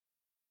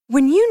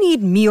When you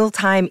need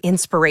mealtime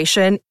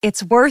inspiration,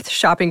 it's worth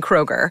shopping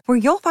Kroger, where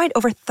you'll find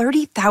over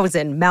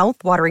 30,000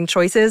 mouth-watering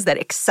choices that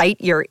excite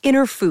your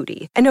inner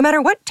foodie. And no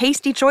matter what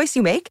tasty choice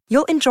you make,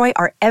 you'll enjoy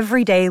our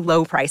everyday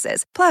low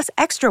prices, plus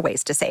extra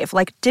ways to save,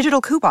 like digital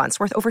coupons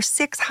worth over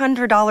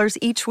 $600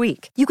 each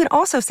week. You can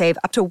also save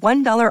up to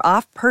 $1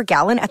 off per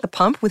gallon at the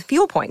pump with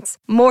fuel points.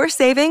 More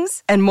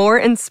savings and more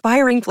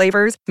inspiring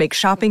flavors make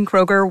shopping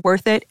Kroger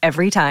worth it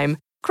every time.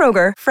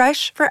 Kroger,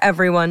 fresh for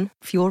everyone.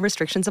 Fuel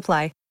restrictions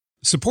apply.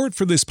 Support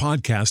for this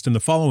podcast and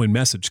the following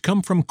message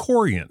come from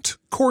Corient.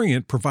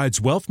 Corient provides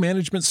wealth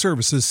management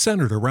services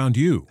centered around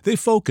you. They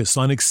focus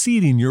on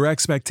exceeding your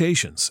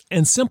expectations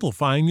and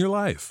simplifying your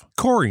life.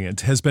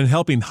 Corient has been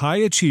helping high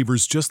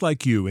achievers just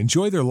like you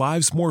enjoy their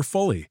lives more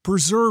fully,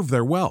 preserve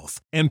their wealth,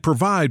 and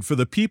provide for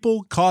the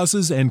people,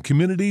 causes, and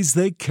communities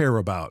they care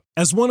about.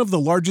 As one of the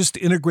largest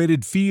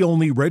integrated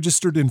fee-only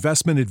registered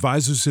investment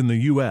advisors in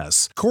the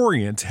U.S.,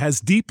 Corient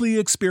has deeply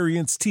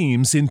experienced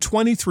teams in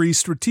 23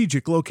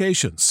 strategic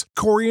locations.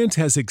 Corient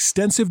has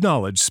extensive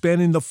knowledge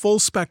spanning the full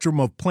spectrum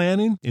of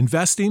planning,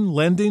 investing,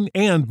 lending,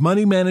 and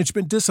money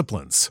management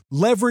disciplines.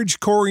 Leverage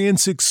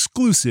Corient's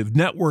exclusive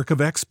network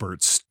of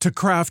experts to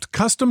craft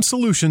custom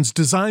solutions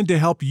designed to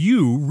help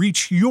you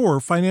reach your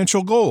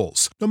financial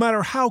goals, no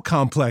matter how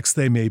complex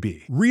they may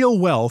be. Real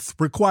wealth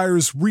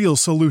requires real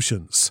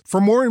solutions. For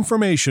more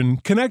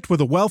information, connect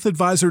with a wealth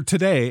advisor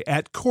today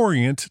at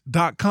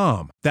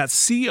Corient.com.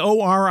 That's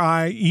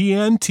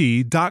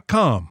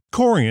Corient.com.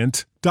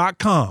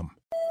 Corient.com.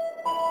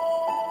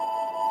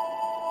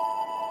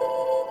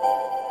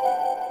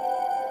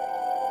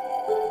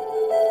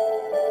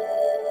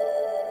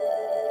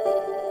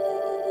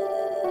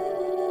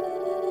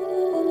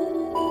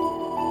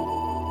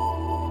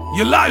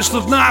 Je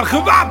luistert naar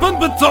Gewapend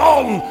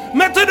Beton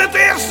met in het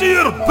eerste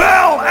uur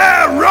Bel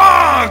Air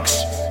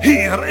Rocks.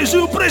 Hier is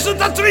uw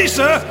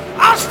presentatrice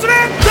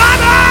Astrid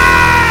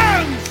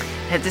Dannen.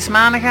 Het is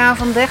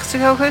maandagavond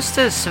 30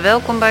 augustus.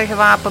 Welkom bij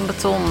Gewapend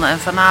Beton. En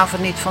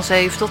vanavond niet van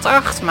 7 tot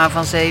 8, maar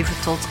van 7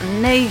 tot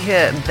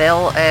 9.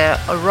 Bel Air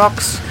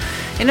Rocks.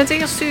 In het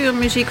eerste uur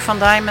muziek van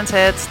Diamond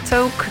Head,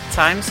 Toke,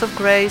 Times of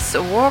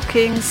Grace,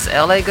 Walkings,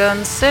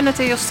 Elegance en het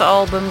eerste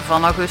album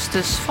van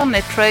augustus van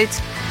Nitrate.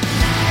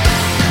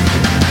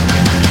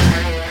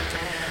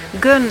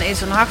 Gun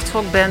is een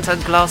hardrockband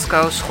uit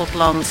Glasgow,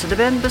 Schotland. De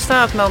band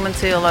bestaat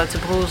momenteel uit de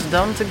broers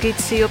Dante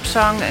Gizzi op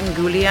zang en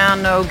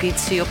Giuliano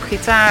Gizzi op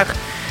gitaar.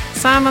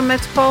 Samen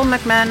met Paul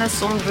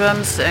McManus op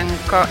drums en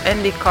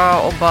Andy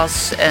Carr op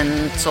bas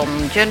en Tom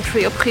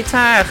Gentry op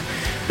gitaar.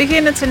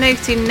 Beginnend in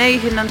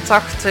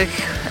 1989,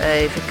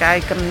 even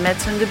kijken,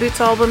 met hun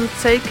debuutalbum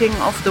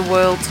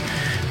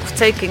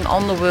Taking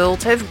on the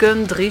World heeft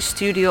Gun 3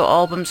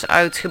 studioalbums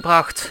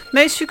uitgebracht. Het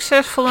meest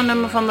succesvolle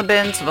nummer van de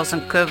band was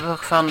een cover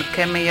van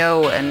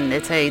Cameo en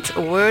dit heet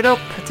Word Up.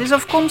 Het is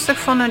afkomstig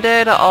van hun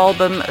derde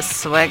album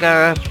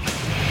Swagger.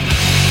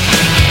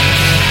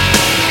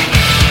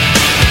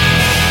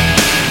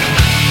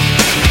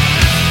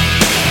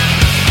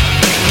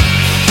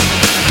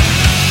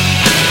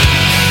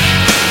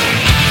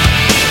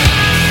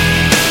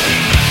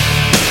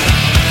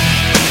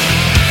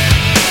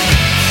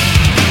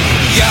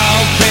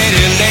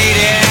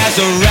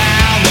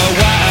 Around the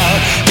world,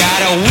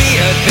 got a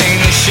weird thing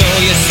to show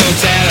you, so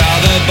tell all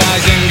the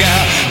boys and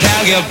girls,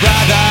 tell your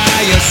brother,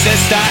 your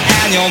sister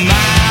and your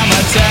mama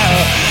too.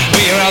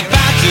 We're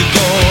about to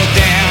go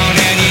down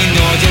and you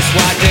know just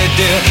what to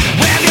do.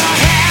 Wave your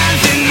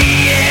hands in the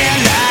air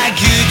like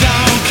you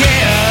don't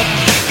care.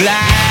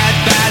 Glide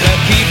by the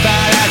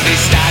people as they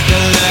start to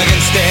look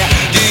and stare.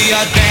 Do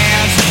your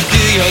dance,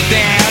 do your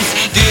dance,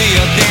 do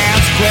your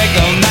dance quick,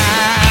 oh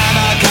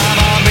mama, come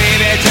on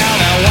baby, tell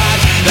me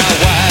what's the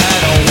word.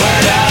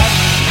 Word up,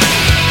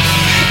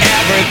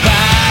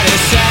 everybody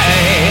say,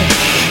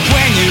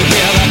 when you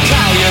hear them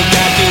call, you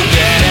got to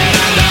get it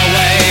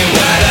underway.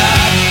 Word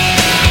up,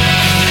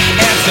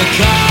 it's a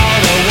call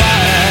to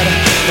word,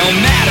 no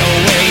matter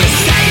where you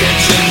say it,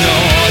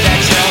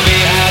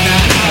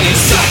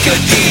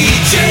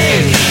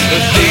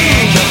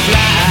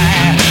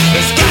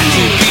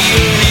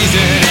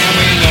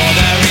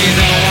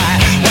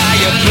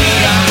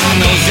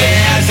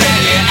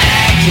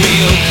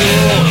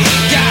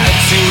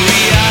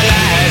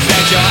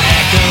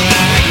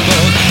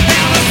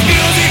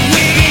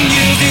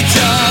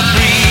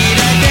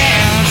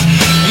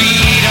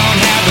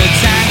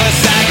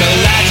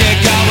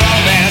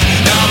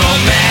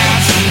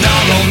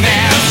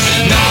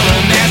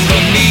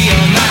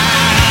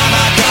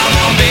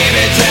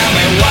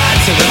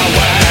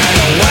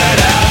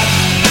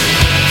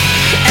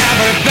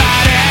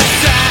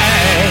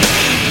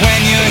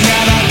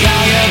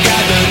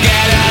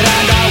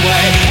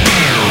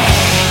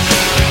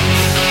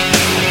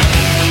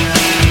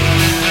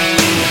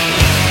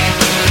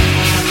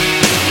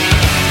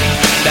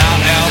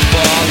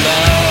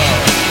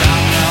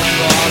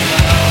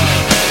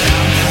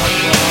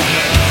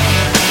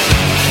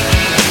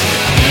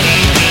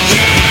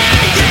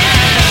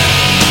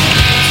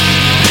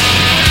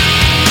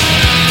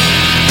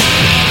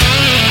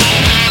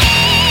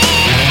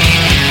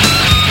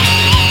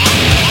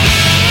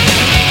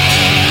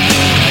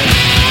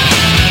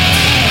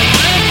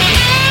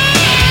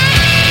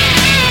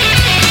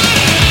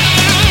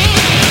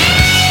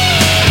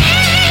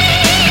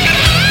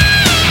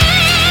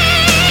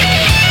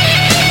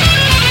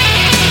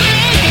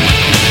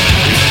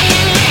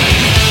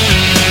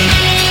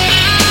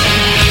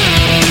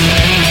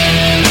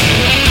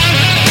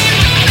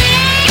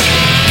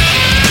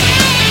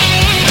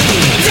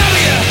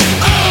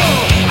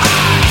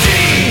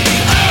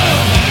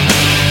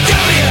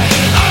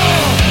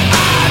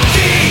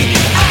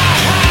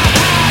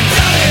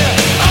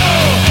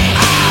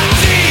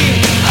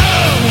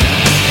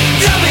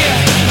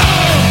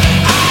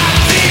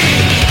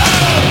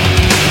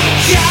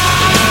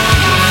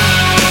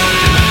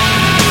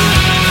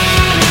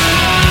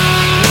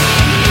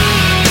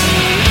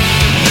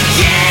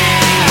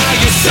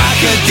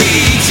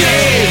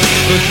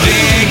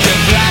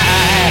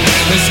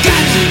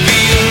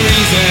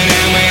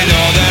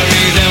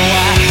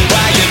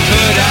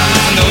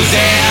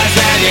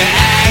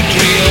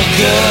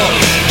 school.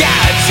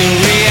 Got to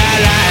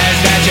realize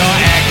that you're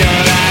acting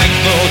like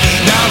fool.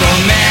 No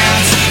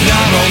romance, no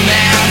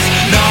romance,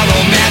 no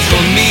romance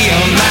for me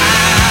or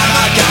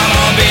mine. Come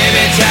on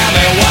baby, tell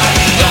me what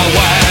the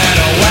word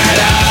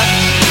up.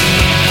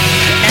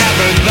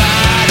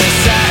 Everybody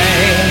say,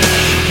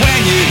 when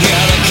you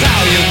hear the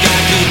call you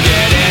got to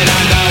get it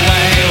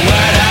underway.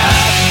 Word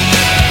up,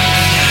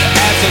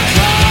 it's a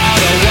call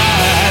to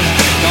word.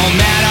 No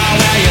matter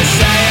where you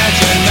say it,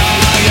 you know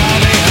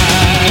you'll be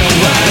heard.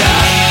 Word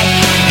up,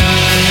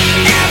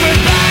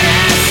 everybody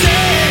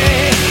say,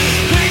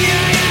 when you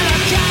hear the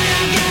call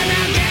you got to get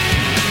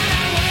it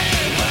underway.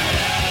 Word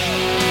up.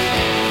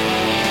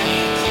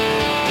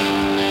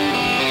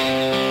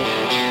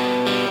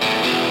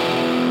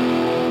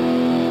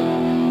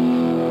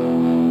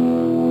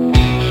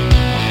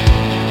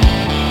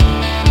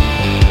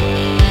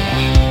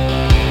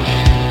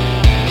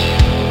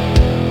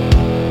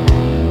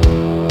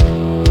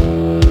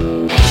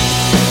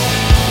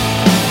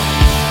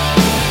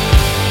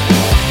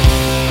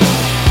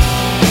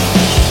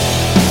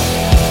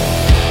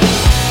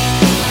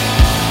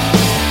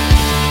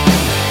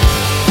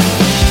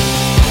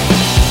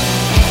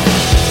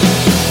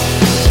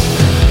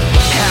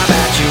 How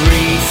about you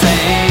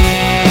rethink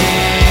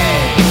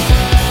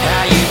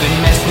how you've been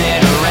messing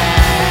it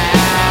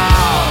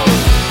around?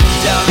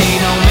 Don't need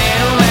no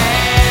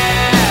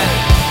middleman.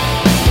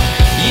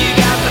 You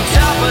got the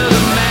top of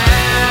the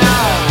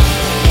mound.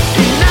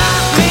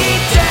 Knock me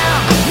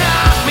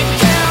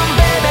down,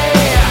 baby.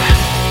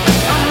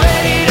 I'm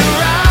ready to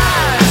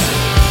rise.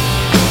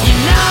 You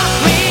knock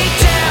me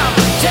down,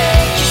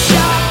 take your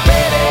shot,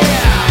 baby.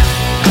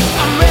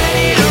 I'm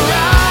ready to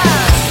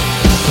rise.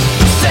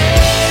 Say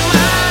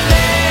my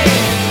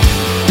name,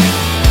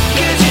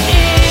 'cause you're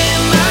in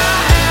my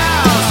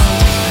house.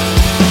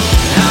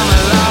 I'm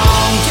a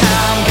long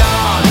time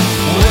gone,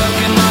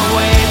 working my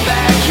way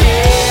back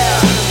here.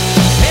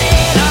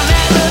 And I've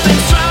never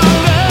been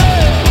stronger.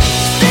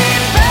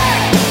 Stand back,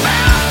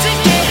 bound to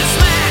get a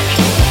smack.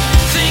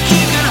 Think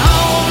you can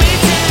hold me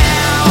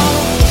down?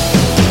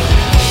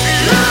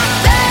 Like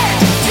that,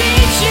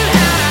 teach you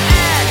how to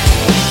act.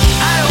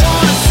 I don't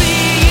wanna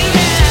see you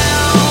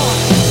now.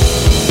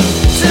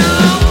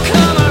 Don't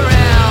come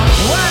around.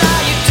 What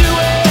are you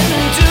doing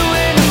to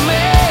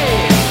me?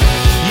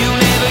 You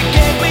never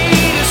get me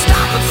to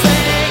stop a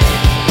thing.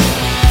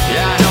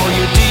 I know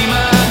your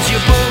demons,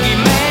 your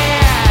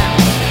boogeyman.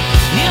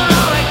 You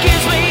know that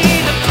gives me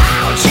the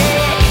power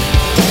check.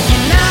 You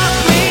knock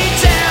me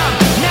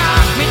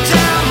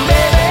down,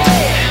 baby.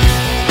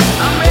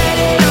 I'm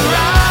ready to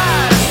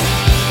rise.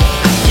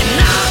 You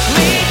knock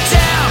me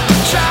down,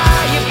 try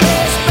your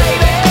best,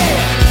 baby.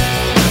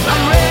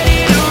 I'm ready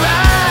to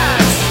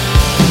rise.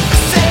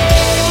 Say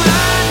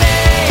my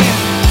name,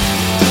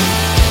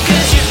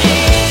 'cause you're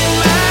in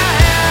my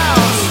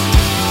house.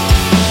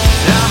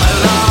 I'm a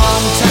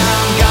long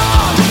time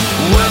gone,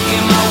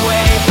 working my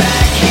way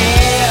back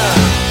here.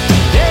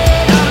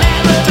 And I've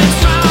never been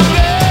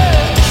stronger.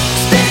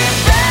 Stand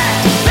back,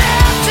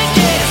 bound to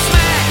get a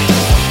smack.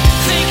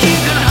 Think you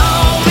can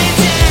hold me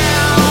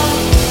down?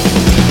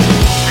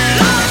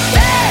 Like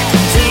that,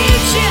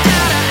 teach you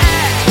how to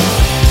act.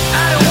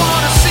 I don't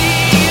wanna see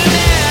you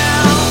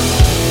now.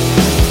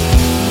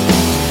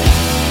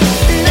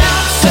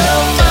 Not so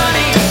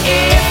funny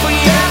if we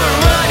ever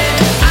run it.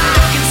 I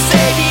can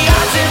say the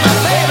odds in my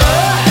favor.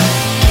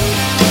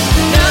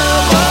 No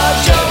more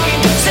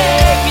joking,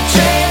 take me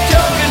train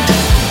token.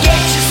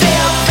 Get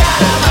yourself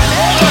out of my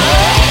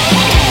neighborhood.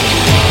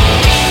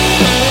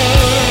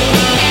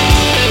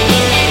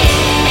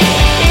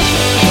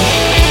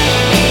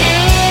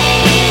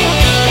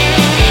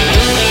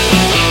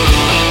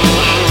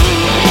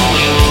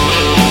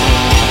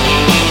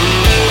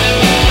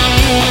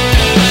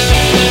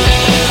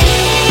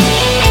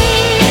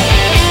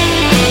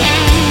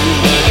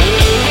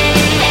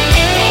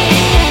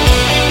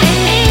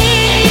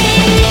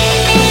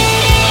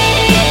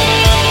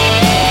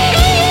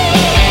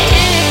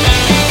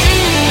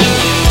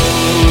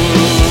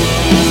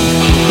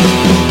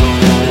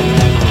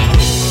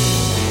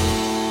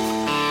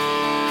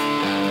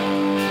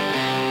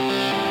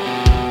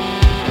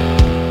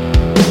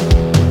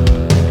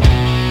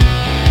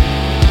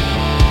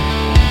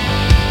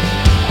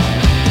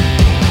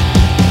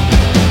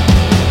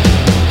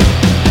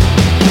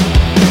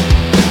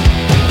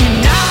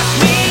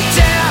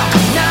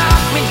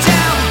 Knock me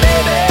down,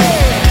 baby.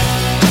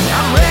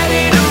 I'm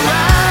ready to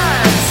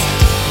rise.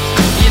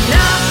 You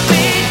knock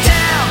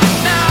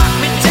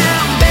me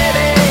down,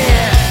 baby.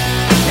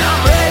 I'm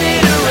ready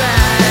to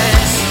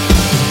rise.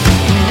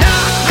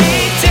 Knock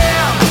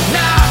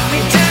me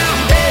down,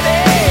 baby.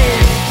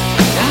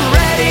 I'm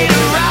ready to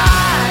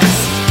rise.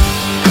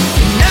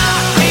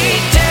 Knock me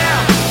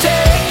down,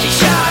 take your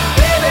shot,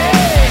 baby.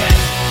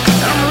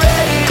 I'm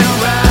ready to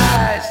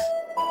rise.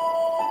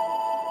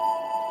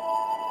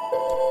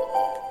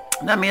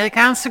 De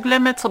Amerikaanse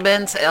glam metal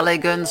band LA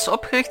Guns,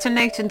 opgericht in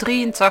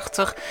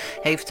 1983,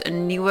 heeft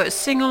een nieuwe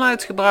single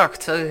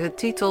uitgebracht,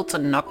 getiteld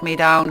Knock Me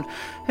Down.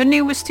 Hun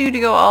nieuwe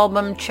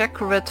studioalbum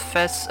Checkered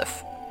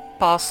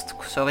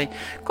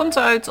komt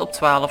uit op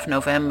 12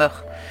 november.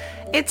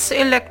 It's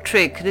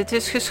Electric. Dit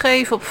is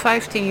geschreven op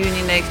 15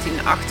 juni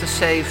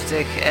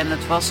 1978 en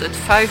het was het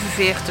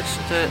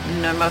 45ste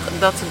nummer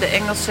dat de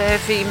Engelse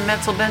heavy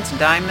metal band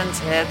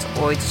Diamond Head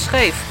ooit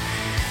schreef.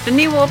 De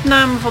nieuwe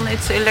opname van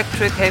It's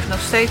Electric heeft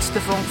nog steeds de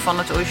vonk van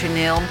het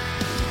origineel,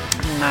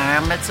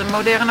 maar met een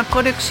moderne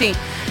productie.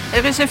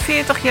 Er is in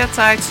 40 jaar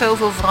tijd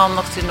zoveel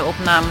veranderd in de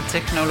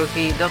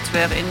opnametechnologie dat we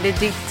er in dit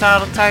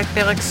digitale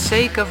tijdperk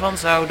zeker van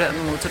zouden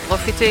moeten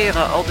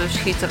profiteren, aldus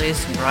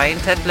gitarist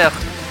Brian Tedler.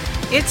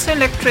 It's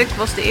Electric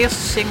was de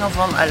eerste single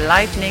van A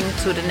Lightning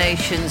to the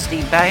Nations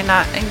die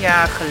bijna een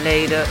jaar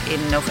geleden in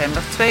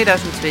november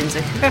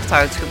 2020 werd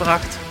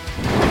uitgebracht.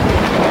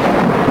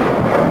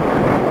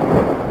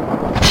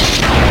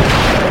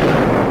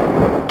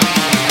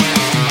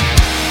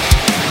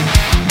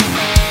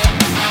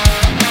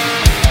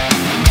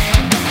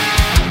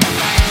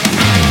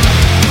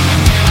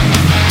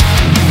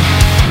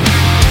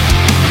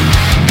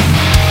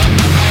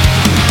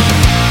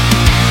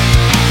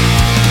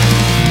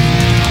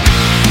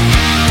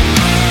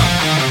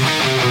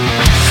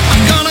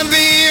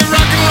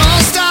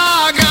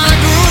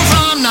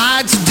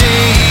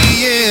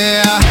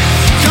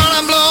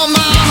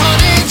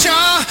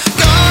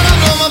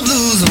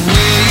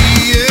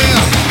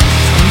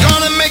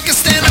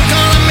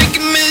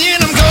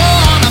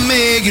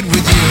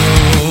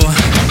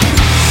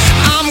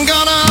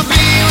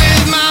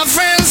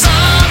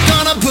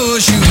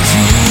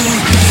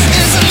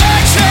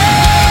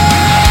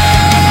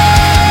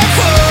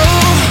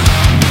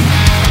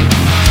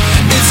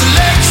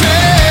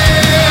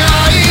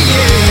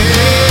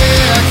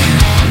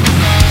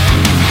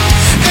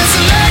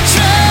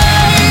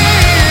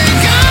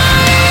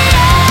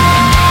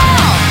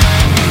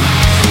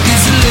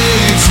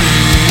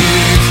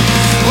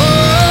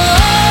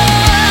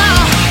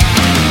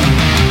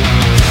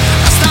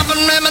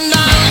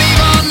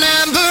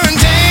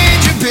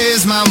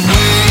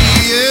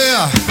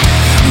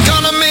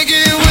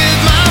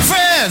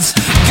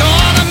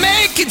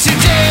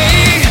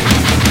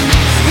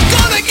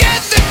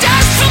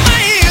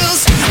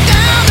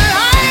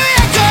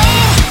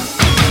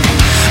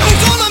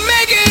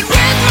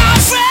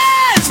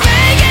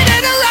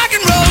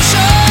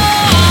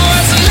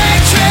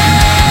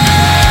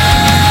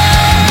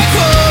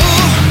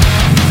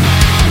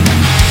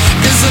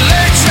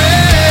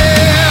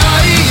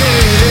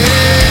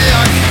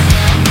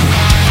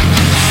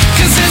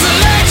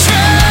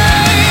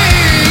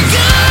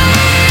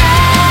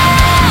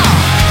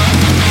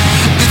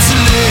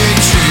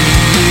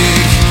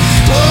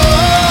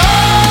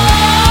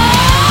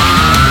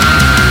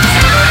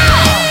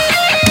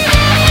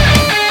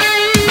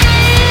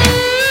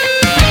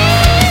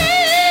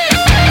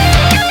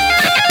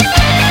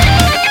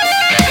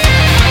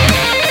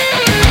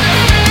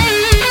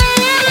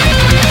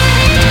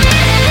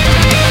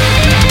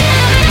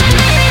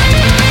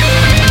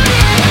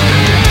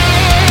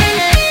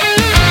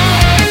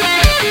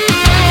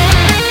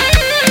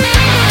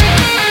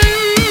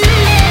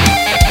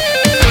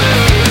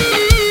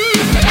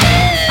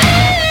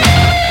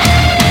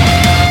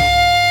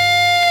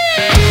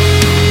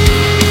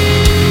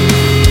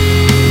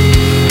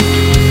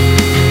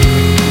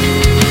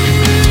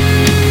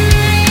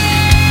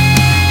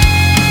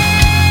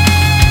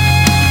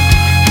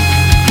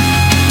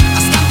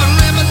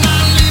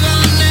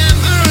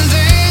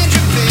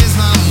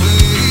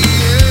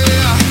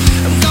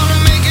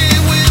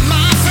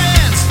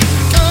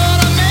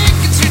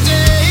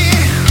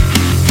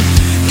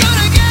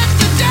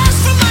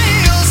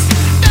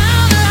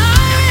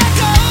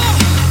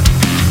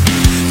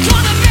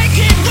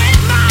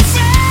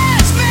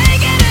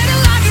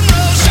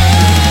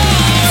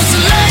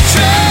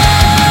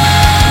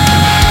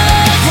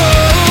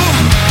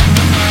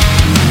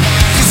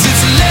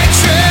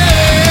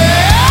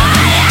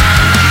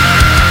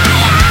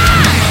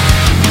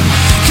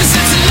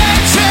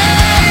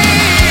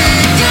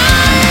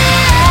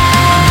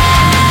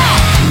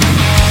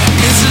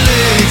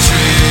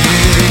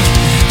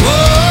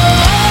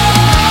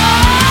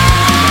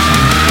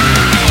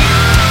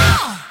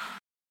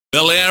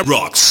 Bel-Air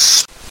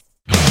Rocks.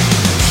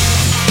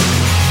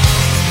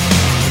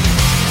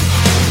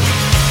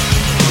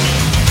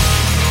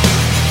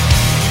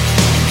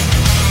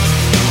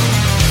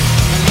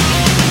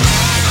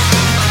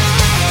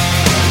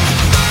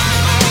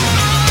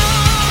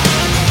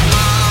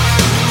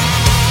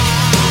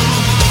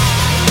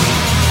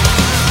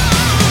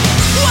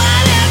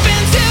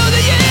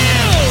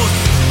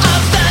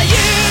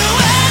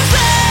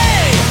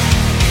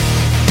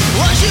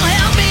 Won't you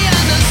help me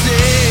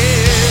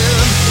understand?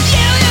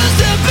 You used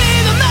to be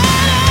the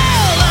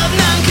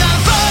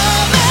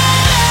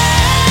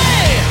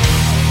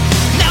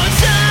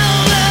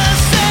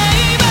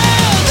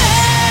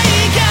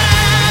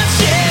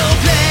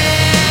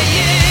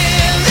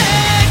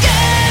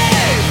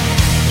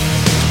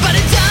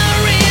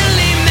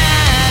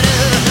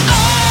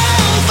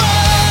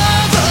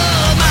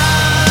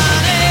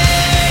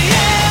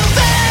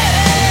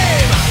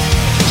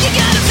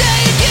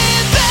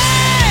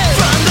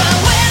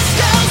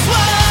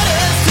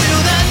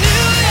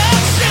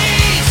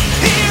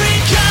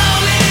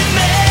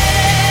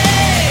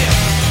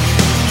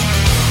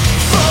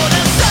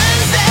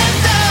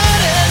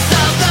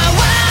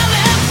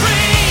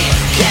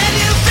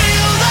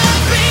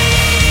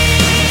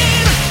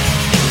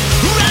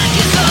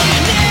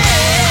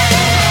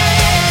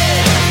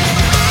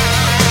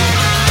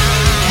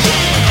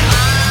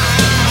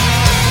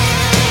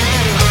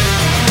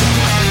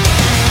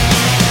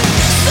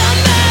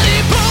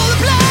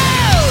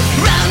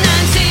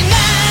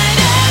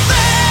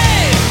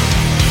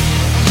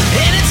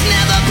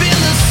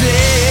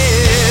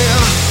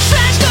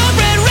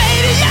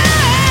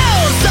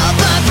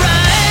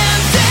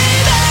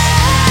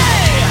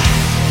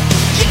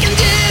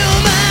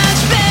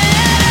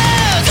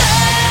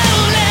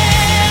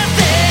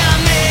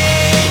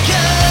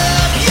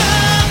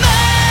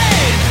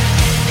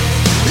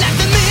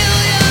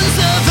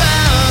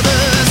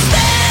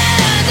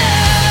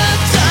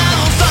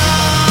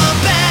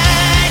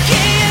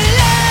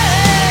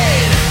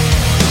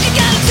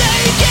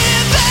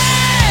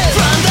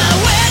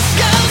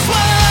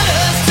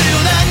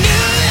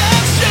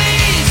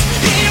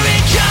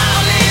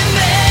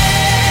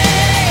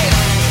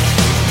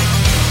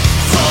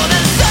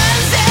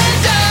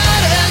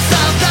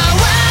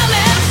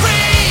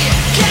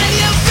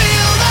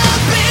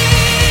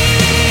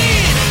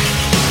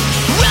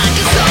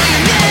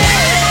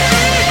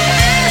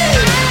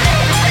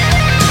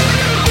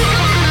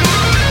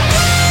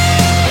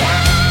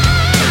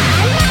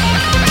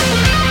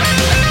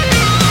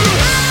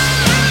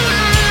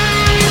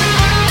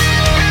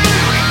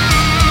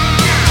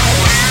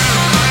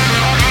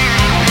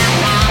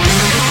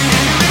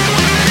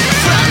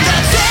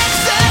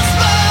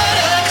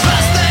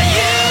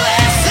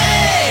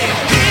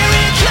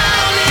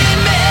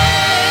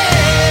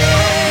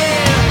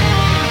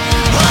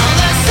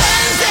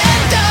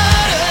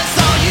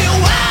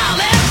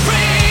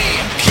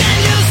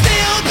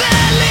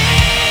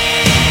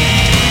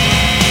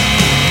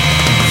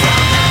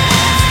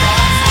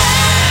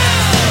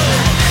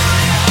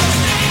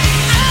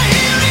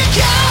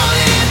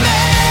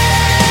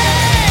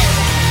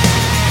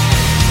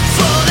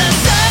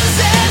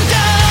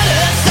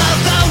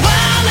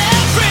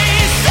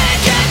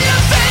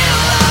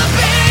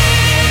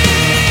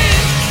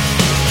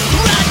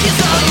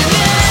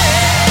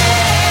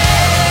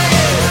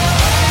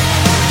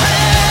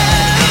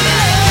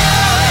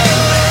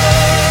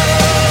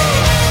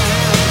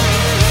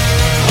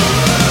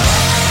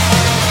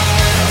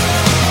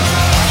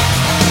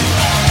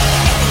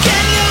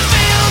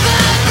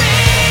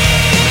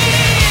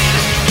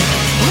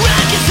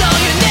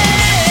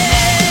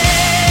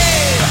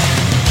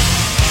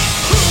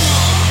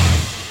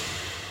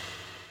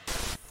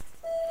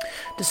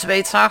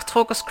Zweedse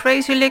hardrockers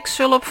Crazy Licks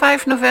zullen op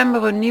 5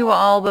 november hun nieuwe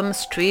album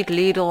Street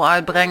Legal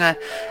uitbrengen.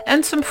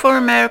 Anthem for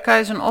America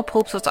is een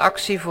oproep tot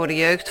actie voor de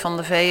jeugd van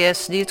de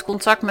VS die het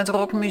contact met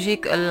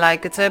rockmuziek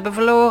lijken te hebben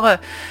verloren.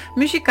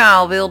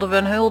 Muzikaal wilden we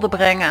een hulde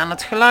brengen aan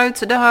het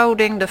geluid, de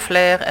houding, de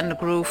flair en de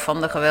groove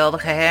van de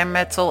geweldige hair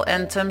metal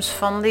anthems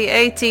van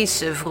de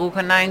 80s,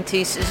 vroege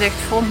 90s,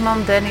 zegt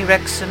frontman Danny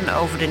Rexon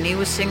over de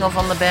nieuwe single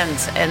van de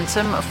band,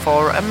 Anthem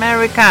for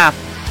America.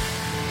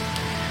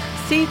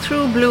 See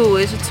Through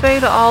Blue is het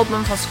tweede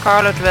album van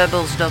Scarlet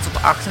Rebels dat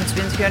op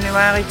 28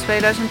 januari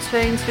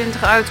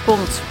 2022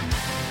 uitkomt.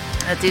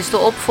 Het is de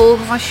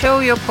opvolger van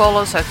Show Your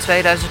Colors uit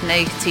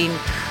 2019,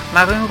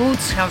 maar hun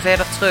roots gaan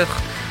verder terug.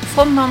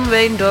 Frontman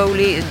Wayne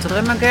Doley,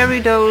 drummer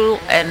Gary Dole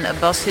en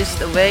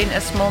bassist Wayne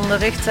Esmonde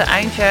richtten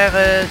eind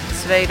jaren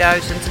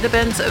 2000 de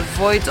band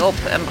Void op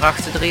en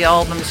brachten 3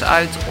 albums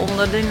uit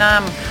onder de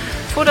naam,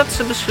 voordat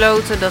ze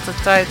besloten dat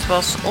het tijd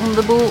was om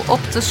de boel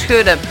op te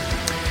schudden.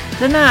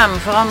 De naam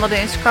veranderde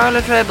in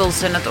Scarlet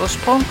Rebels en het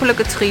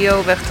oorspronkelijke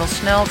trio werd al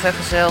snel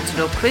vergezeld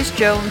door Chris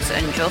Jones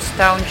en Josh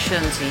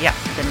Townshend, ja,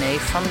 de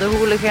neef van de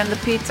hooligan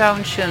Pete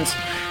Townshend.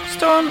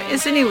 Storm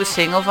is de nieuwe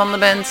single van de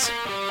band.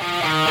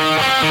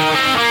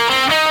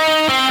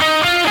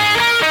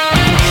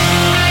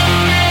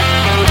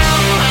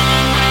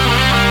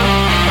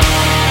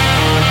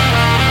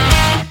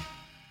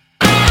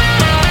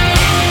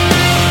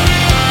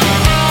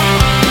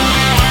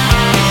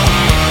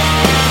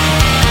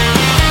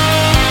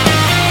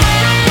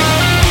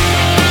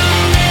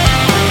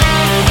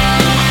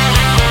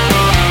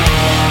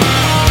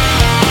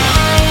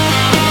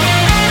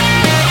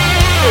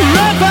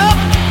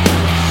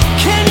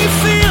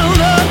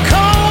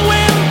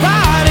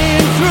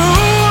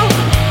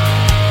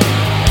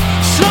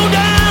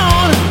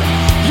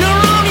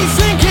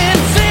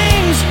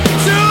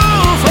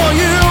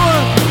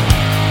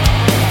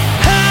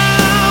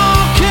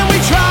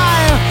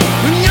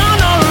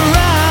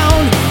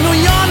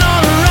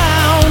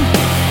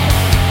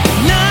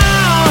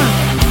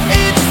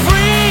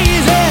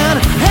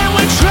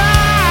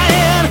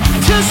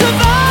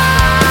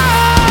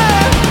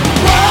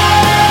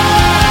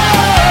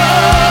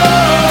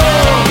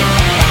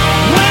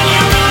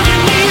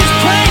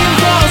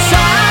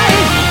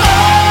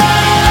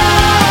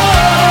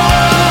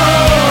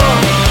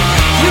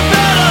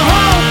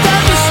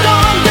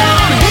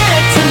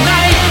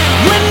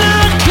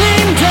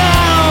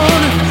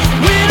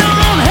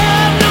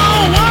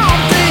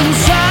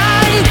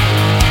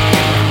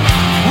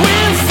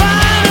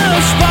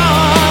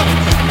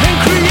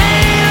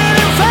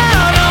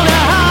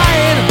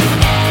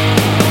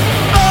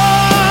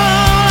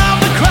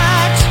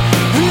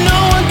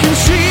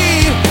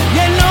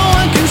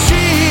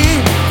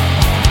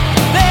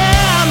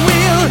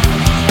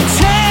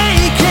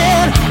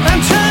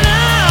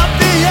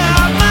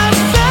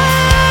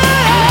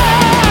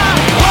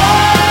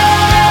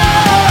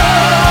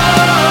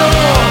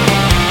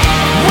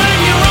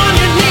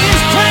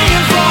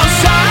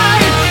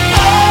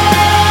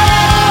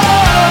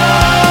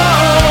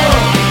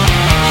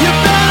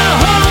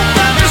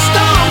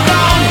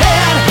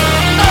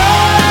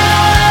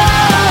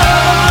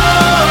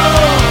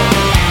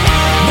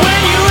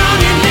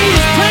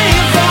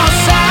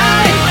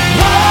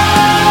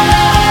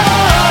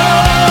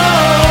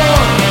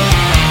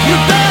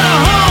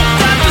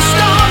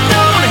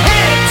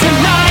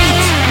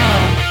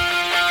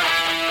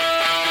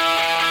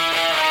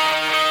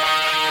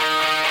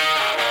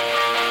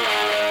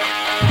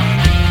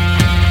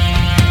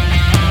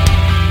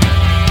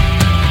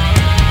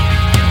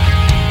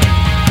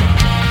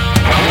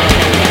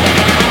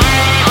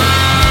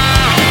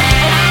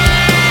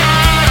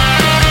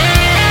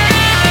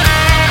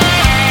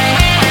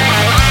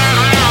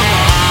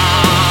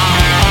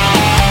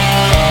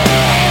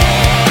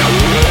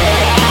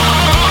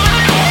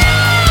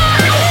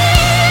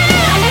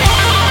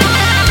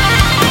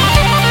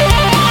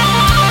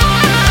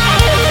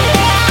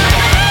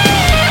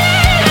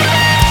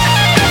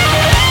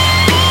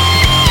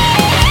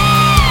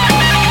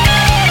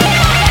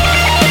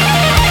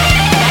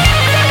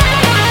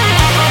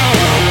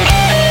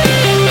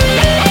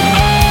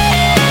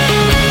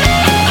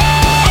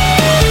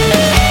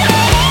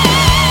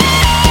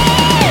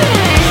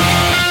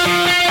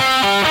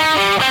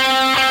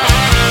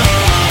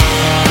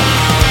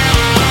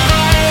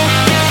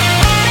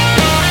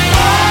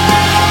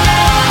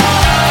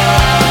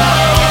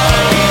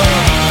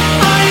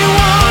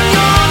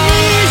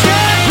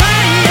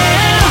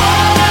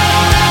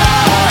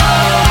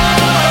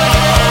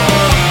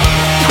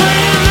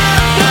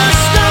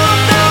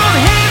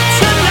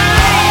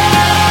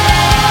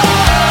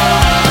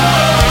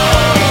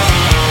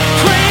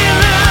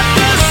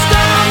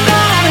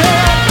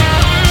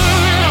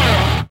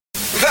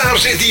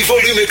 zit die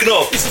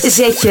volumeknop?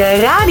 Zet je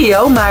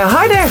radio maar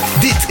harder.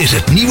 Dit is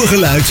het nieuwe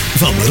geluid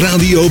van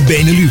Radio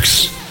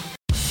Benelux.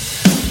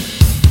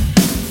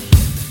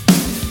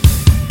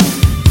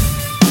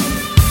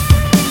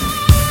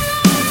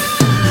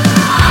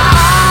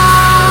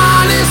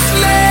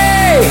 Honestly,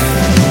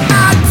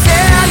 I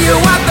tell you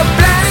what the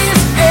plan is,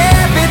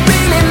 if it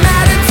really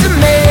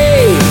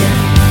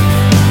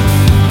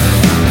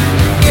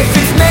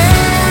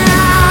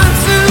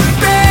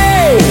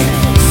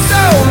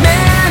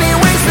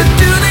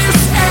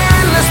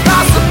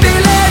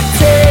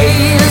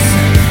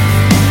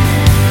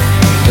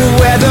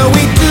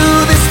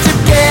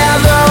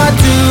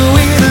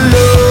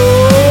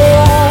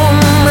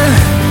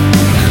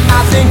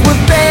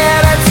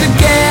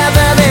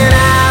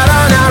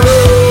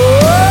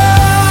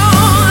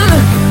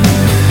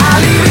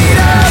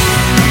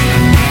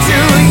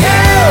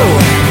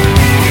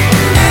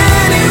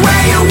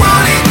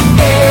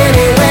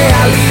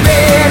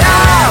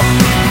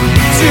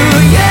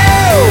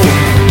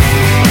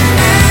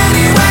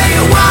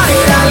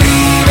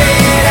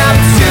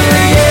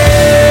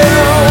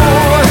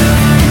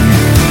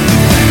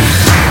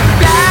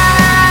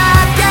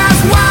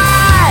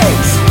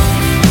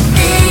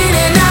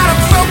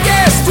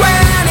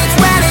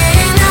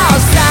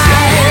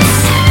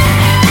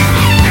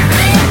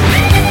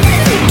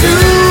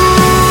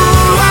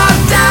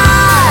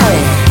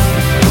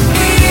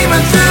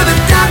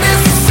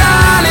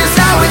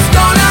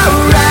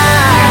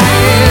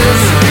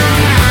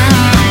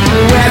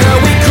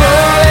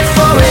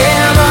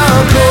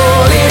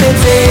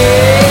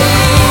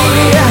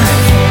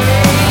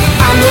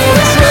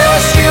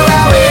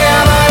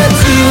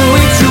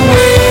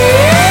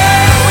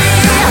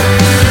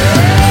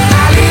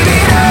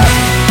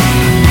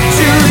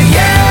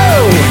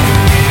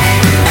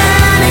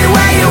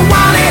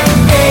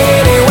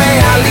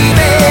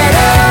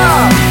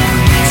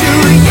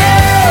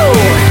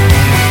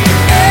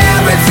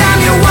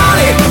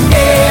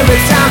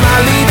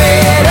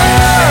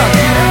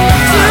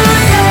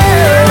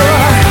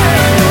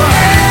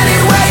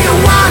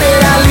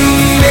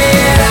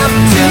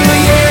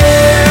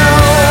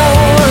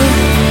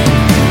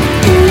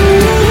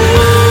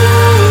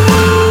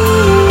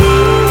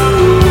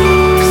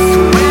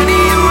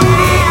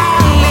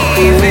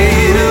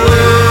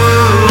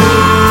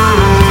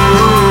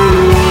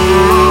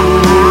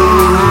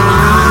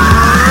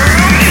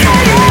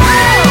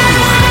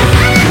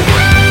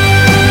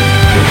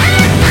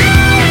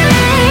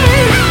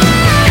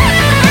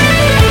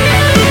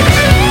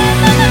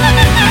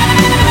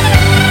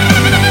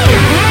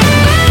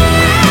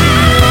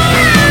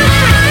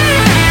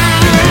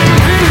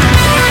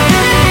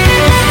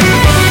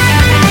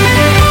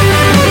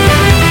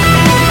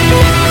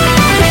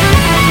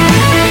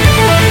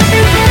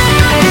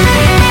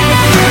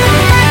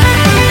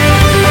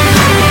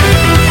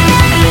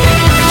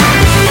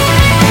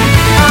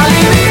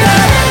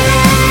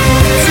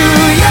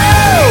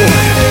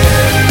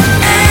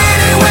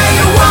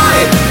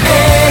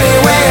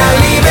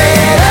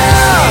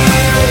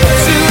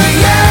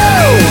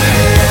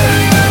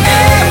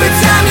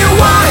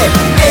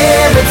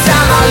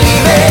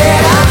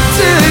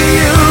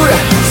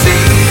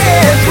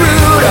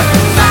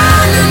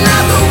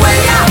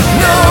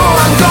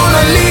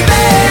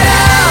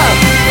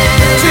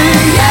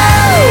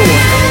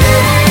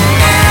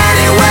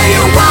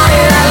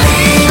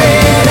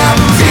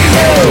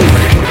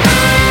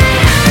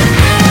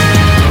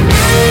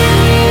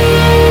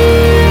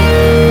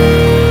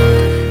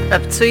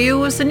Up To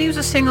You is de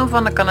nieuwste single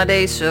van de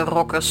Canadese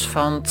rockers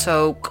van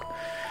Toke.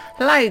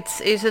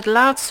 Light is het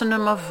laatste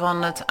nummer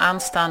van het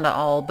aanstaande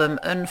album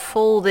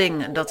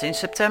Unfolding, dat in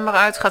september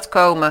uit gaat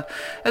komen.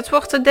 Het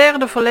wordt het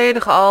derde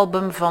volledige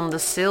album van de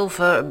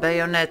Silver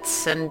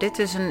Bayonets en dit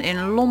is een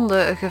in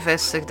Londen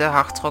gevestigde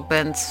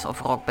hardrockband of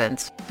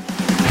rockband.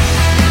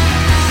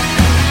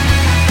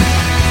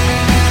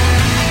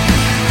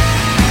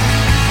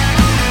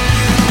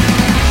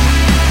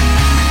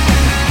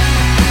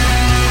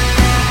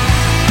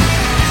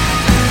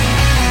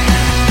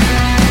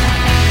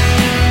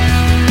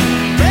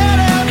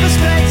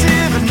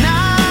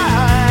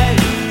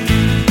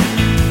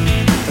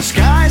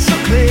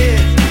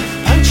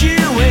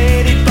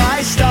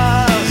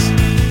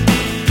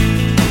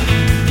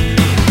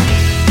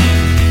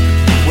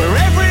 Where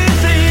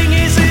everything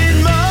is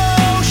in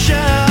motion.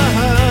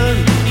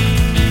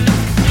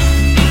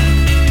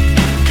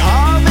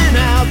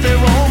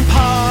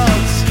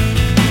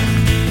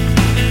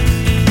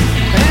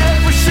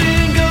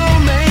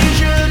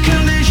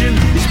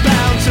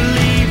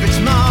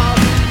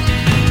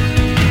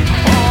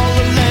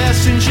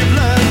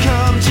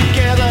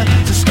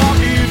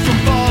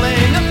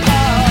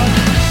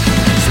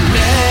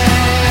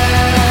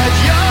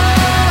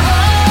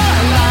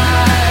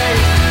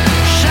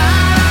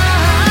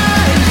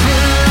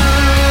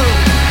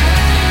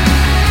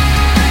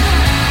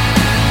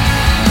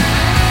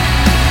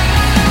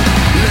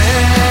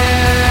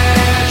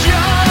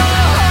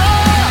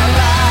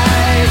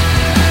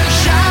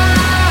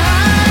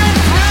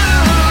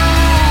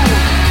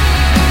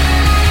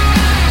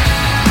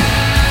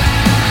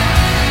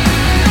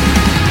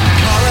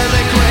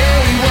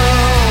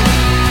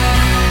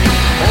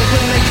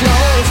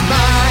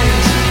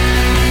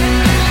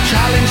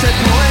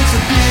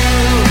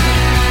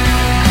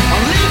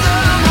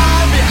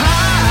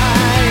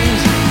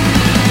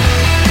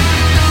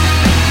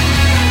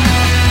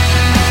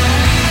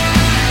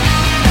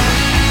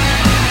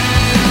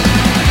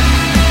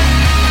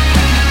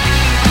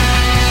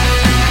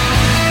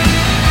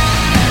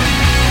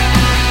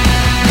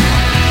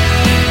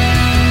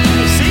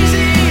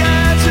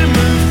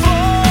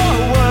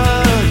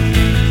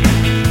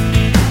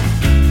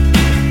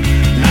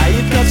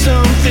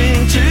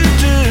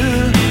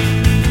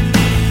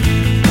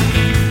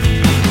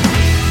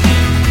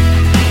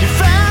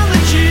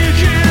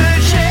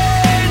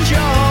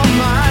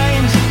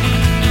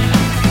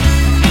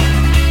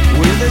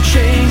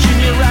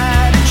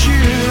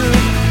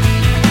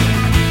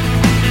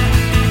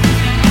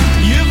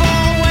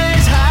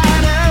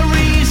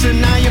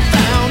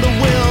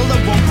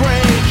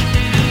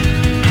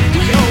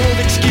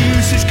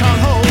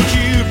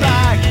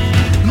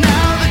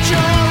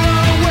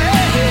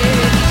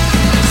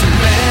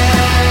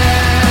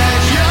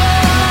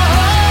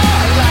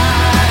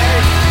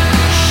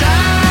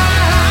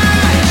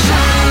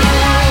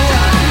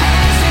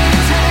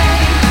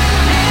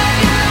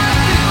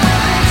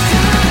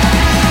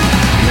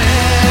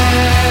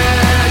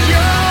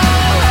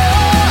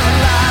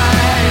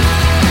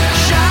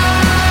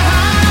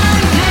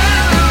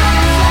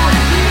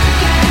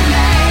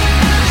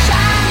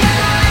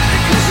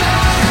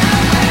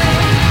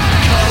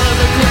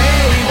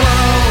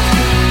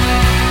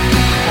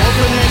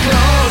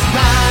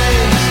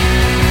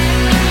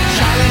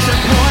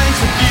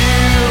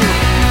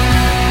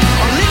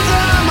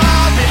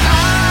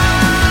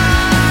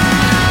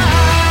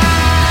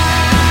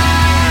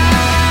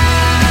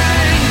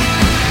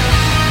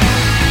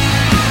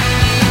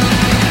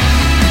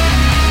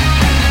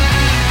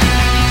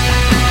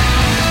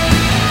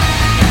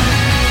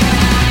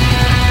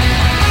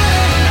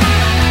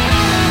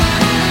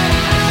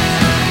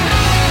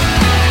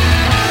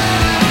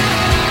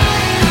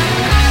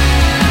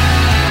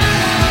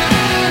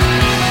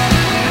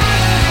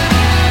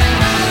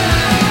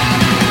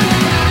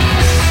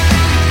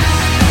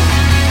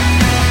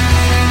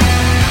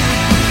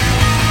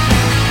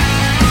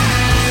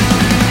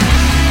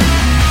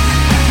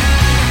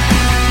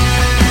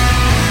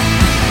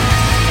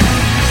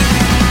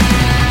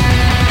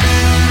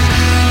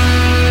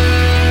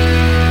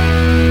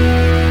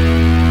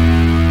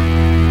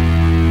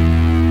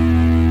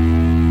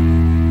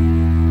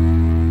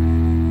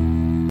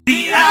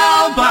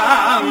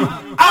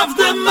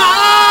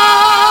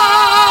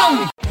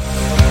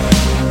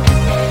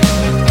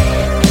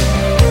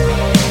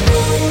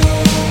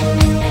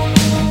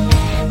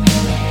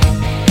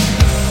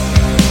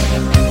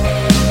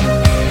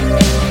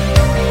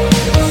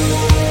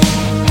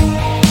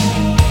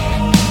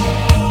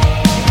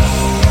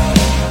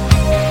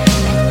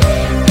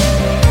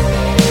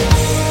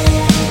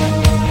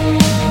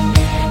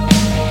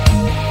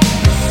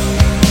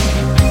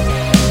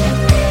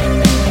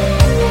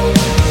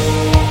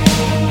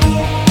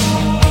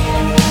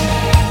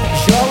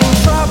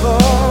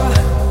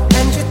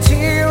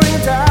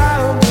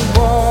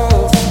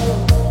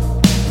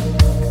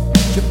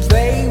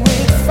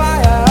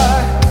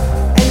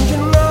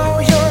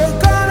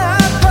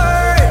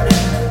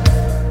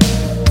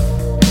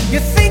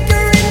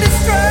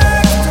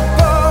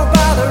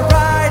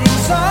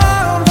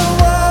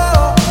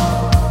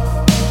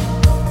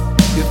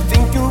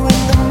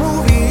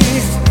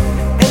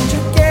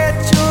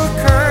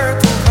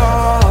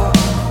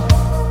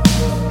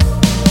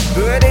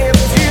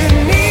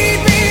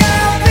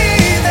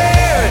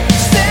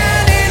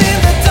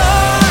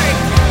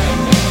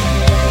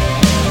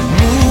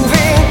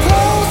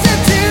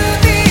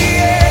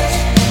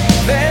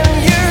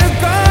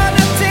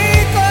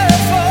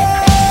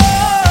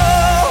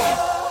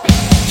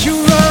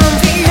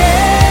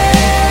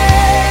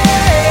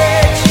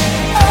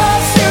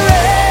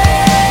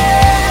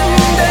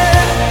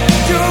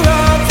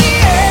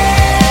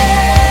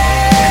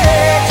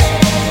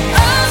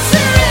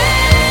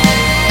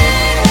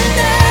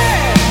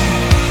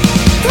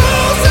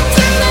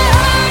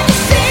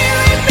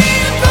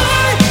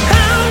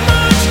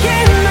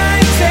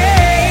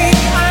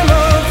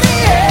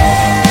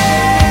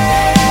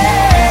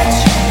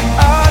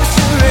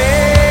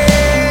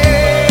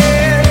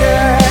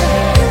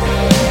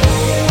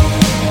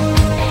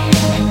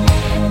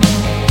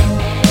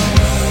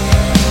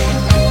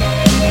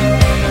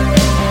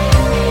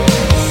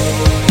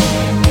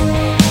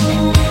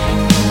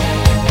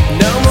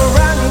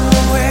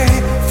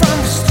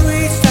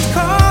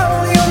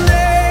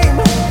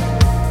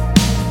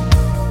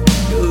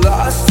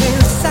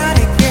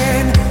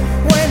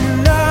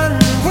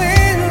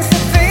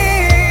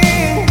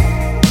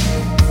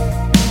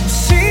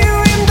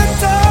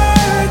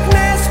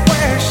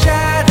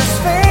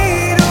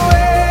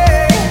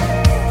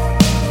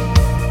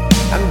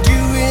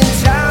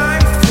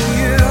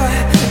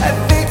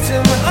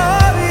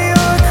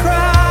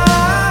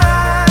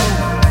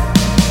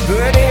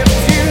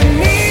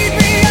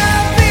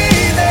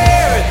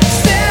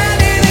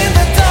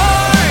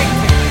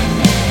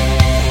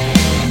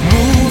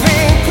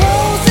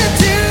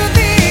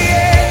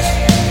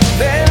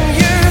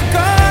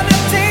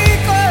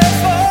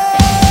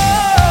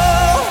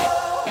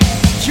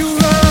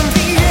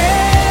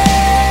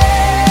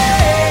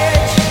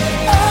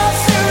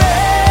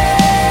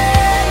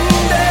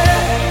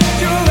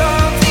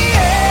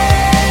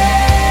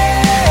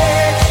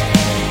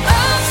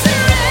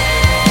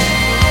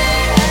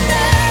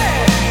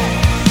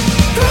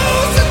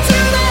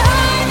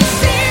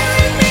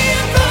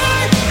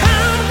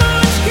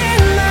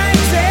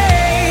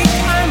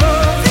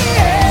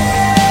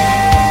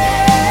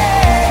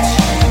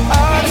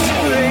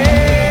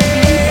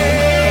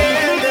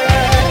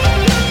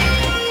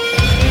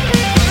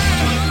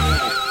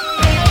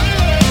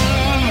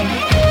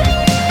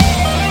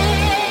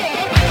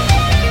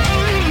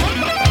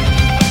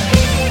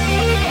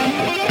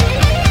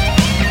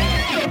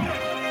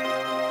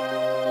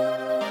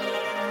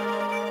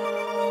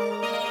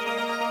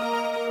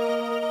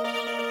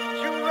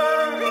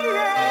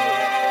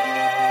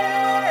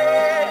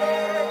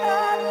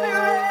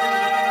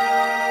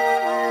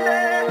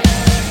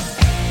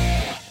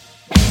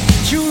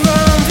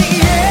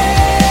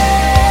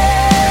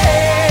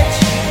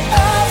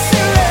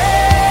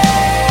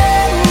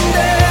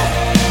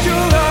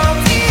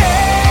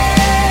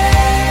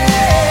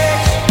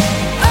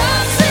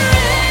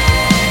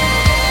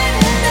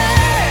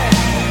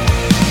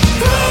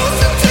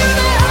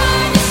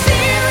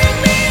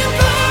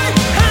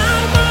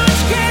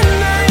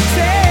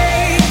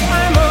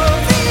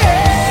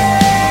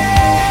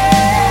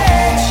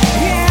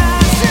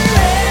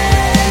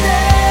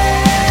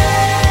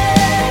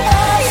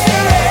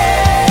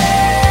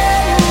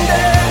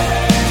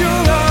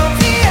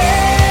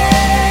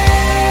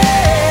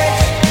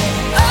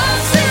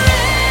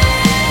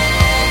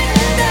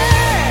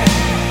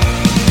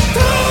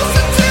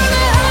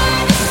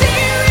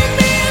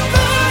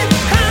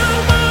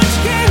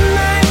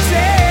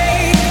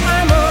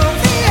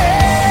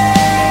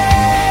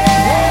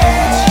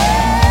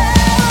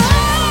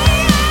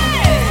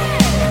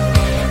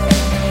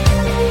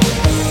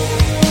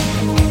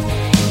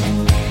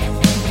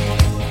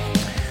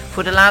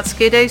 Voor de laatste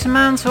keer deze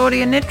maand hoorde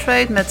je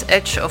Nitrate met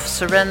Edge of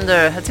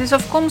Surrender. Het is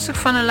afkomstig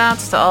van hun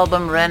laatste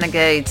album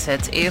Renegade,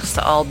 het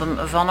eerste album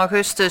van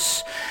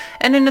augustus.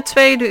 En in het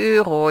tweede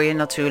uur hoor je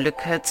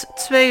natuurlijk het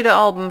tweede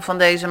album van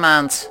deze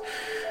maand.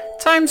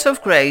 Times of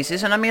Grace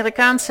is een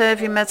Amerikaanse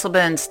heavy metal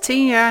band.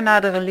 10 jaar na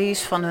de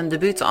release van hun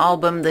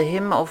debuutalbum The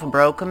Hymn of a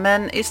Broken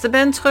Man is de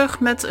band terug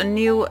met een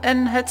nieuw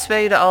en het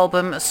tweede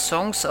album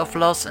Songs of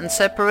Loss and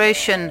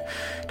Separation.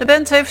 De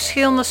band heeft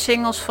verschillende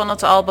singles van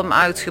het album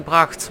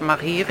uitgebracht, maar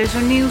hier is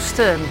hun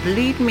nieuwste,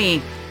 Bleed Me.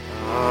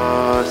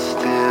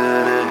 Lost in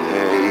a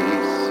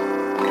haze,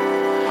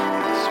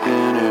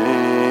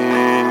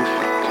 spinning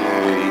for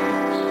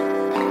days,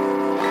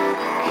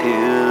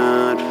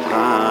 can't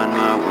find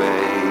my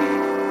way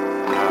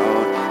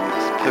out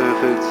this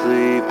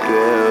perfectly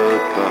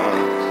built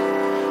box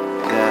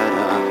that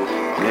I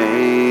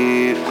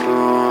made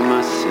for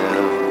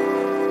myself,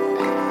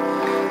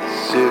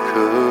 sick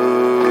of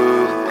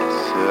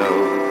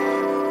myself.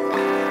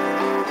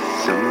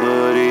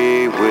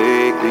 Somebody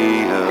wake me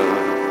up.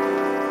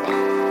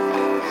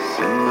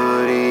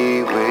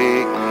 Somebody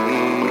wake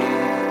me.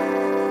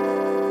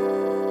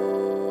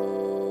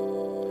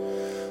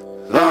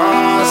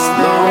 Lost,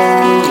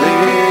 lonely.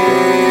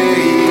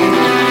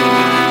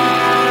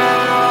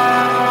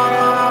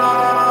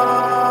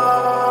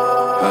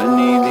 I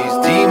need these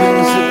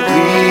demons to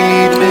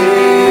bleed me.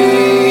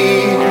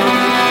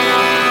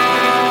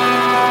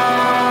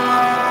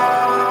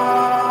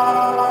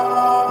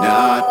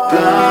 Not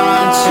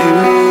bound to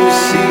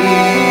see.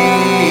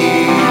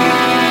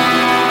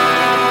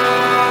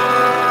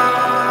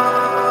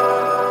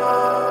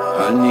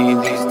 I need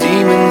these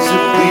demons to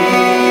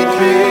bleed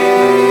me.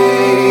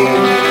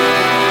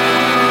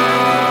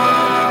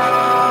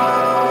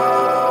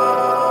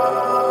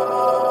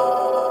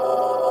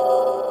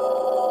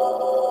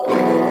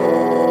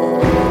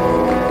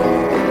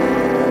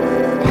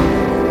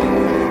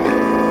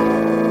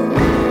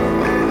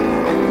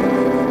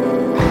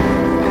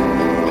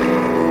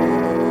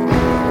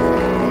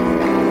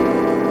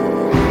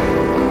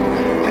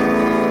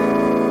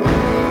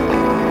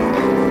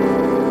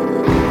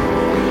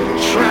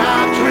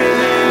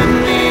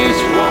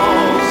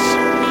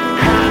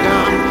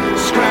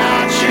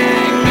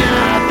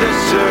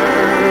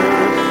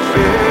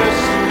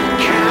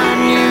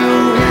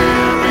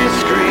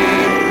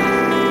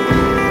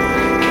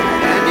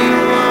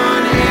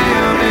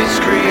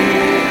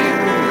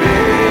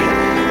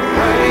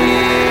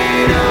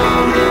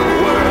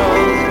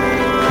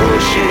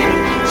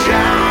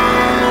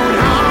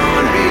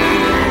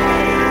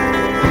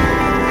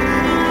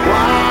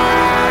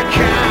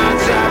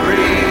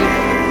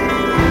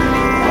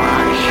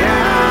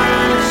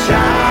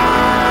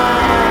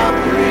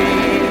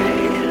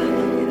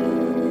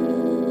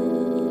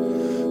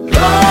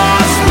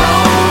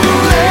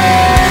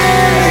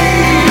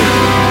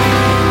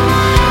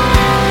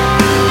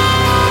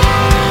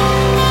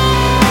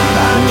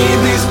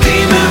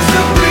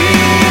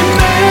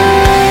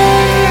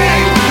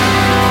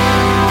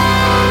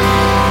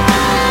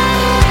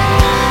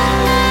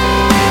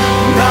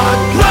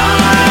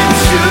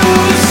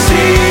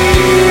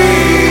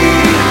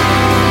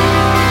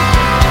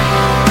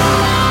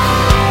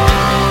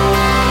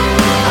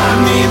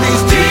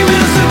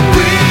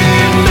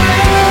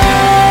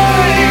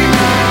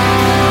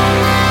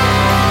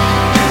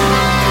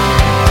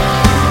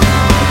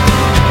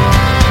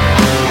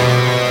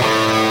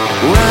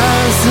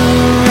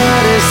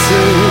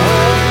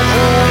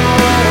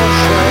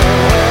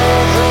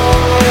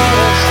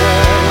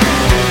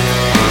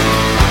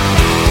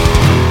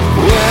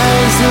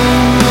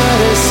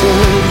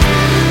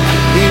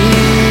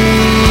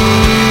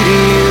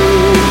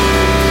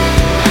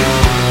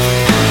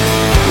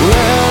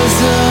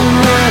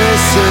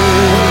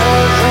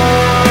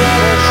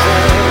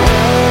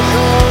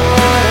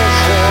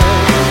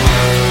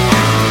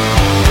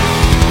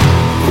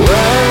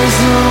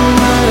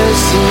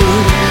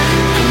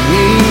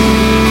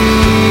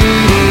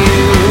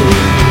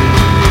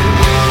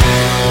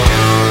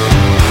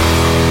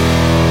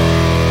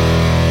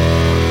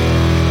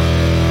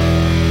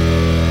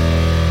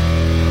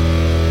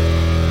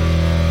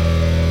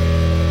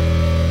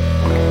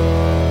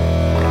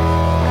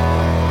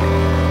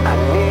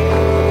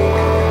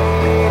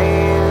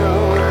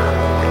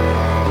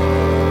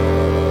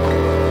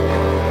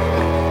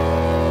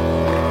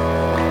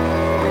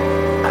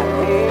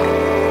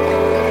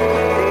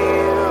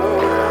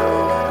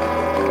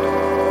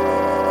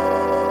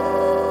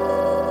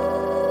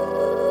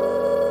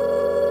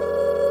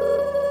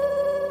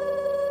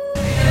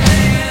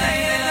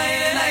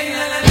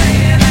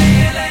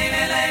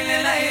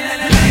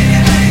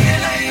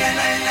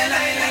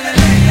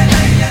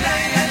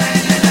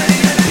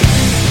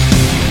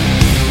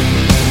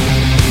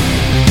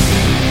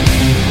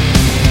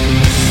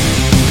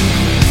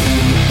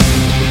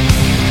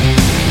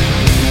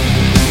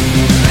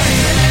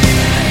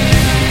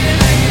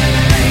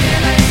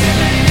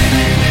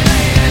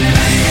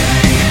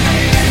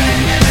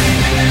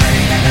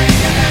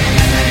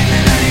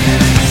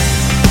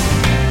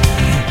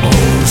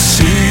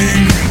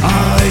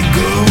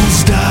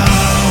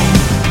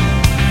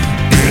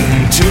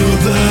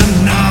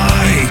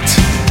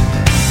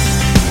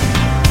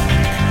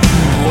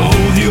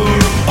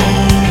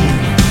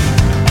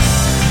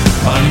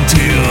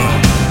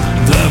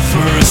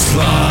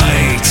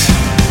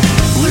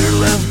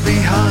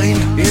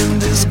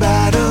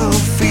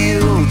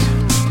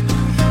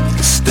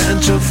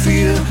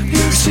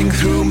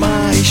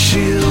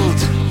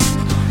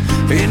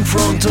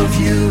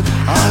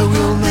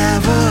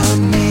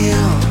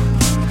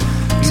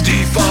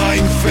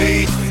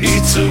 fate,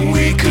 it's a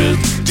wicked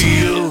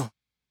deal.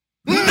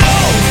 No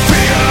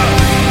fear,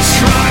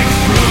 strike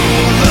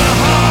through the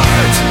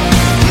heart.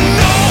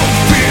 No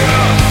fear,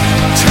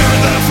 tear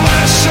the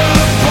flesh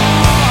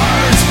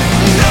apart.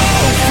 No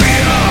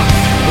fear,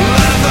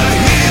 let the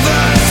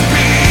heathens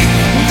be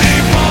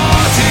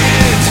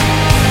departed.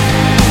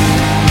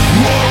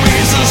 War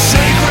is a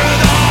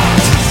sacred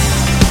art.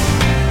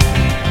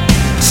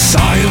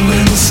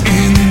 Silence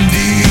in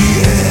the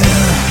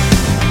air,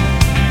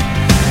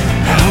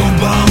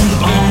 hellbound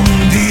on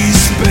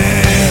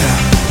despair.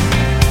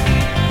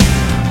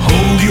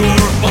 Hold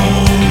your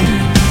own,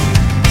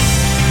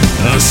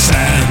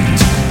 ascend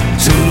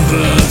to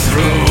the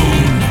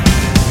throne.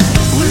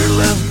 We're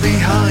left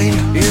behind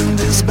in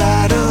this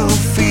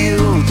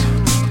battlefield.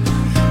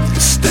 The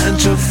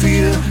stench of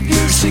fear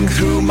piercing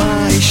through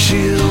my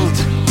shield.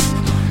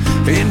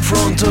 In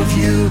front of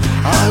you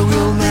I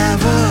will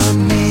never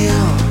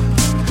kneel.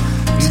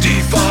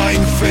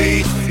 Defying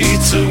fate,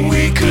 it's a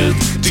wicked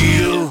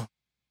deal.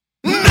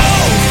 No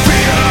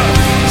fear,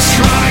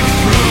 strike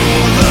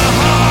through the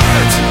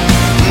heart.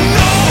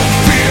 No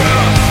fear,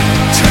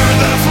 tear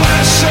the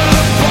flesh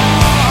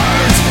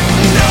apart.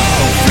 No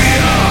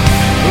fear,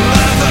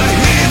 let the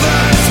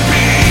heathens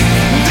be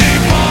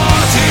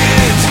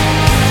departed.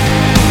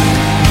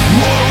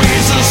 War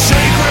is a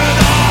sacred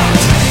art.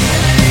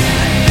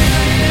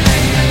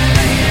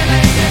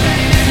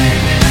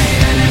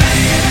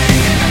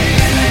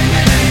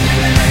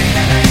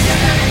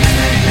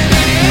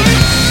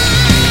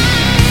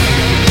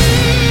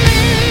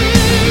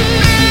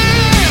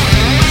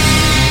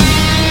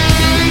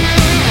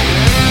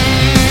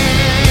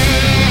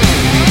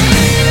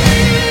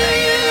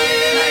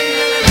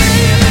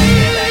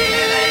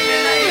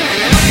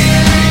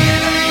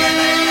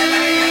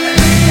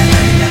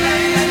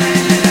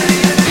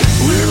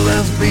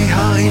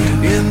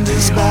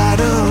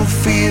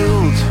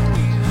 Battlefield,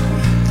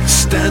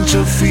 stench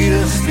of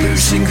fear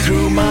piercing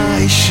through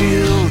my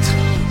shield.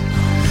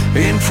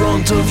 In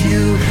front of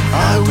you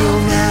I will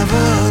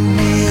never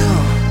kneel.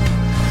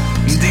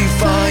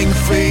 Defying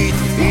fate,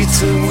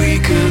 it's a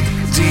wicked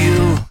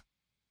deal.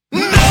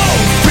 No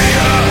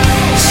fear,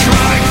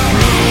 strike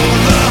through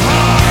the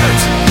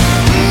heart.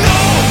 No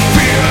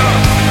fear,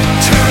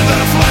 tear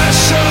the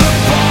flesh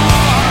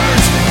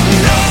apart.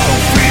 No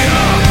fear,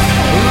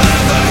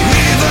 let the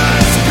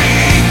heathens be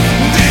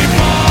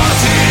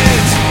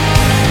departed.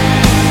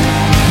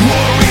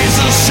 War is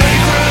a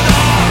sacred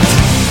art.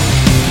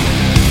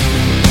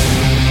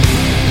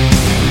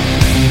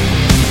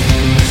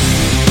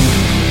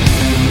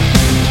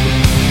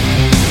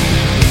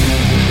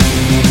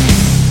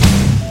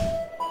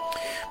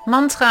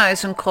 Mantra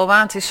is een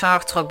Kroatische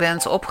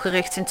hardrockband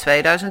opgericht in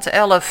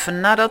 2011.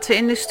 Nadat de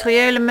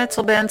industriële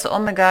metalband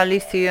Omega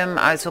Lithium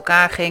uit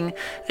elkaar ging,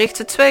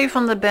 richtten 2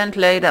 van de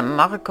bandleden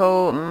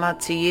Marko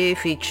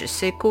Matijevic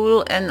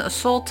Sekul en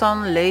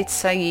Sultan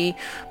Leetsai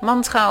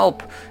Mantra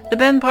op. De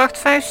band bracht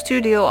 5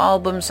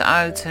 studioalbums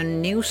uit. Hun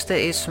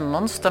nieuwste is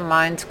Monster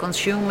Mind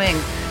Consuming,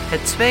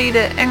 het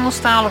tweede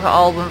Engelstalige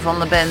album van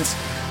de band.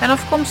 En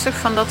afkomstig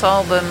van dat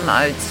album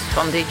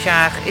van dit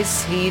jaar is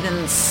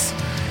Heathens.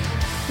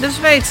 De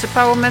Zweedse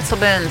power metal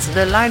band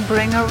The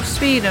Lightbringer of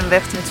Sweden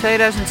werd in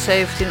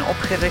 2017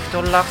 opgericht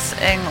door Lars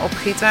Eng op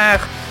gitaar.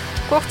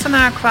 Kort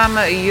daarna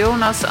kwamen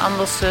Jonas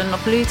Andersen op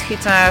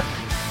leadgitaar,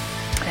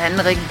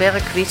 Henrik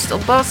Bergqvist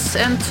op bas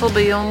en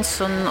Tobbe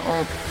Jonsson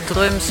op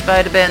drums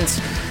bij de band.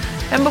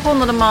 En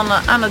begonnen de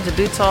mannen aan het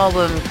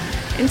debuutalbum.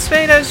 In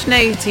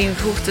 2019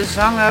 voegde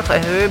zanger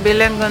Herbie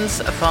Lengens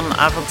van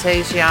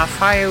Avantasia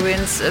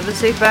Firewinds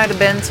zich bij de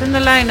band en de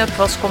line-up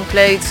was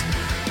compleet.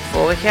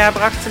 Vorig jaar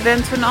bracht de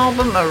band hun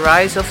album A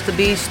Rise of the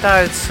Beast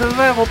uit,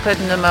 waarop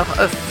het nummer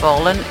A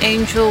Fallen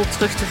Angel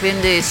terug te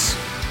vinden is.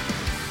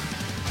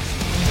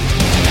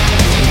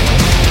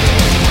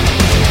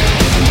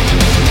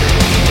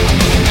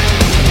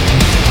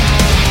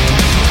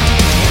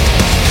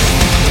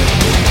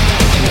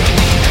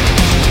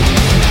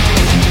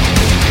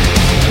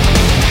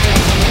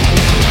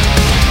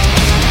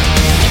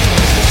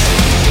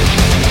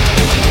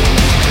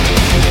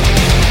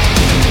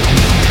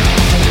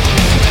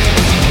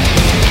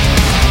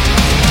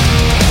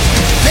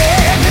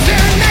 There is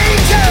an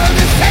angel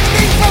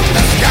descending from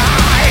the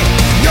sky.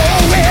 Your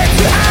way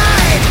to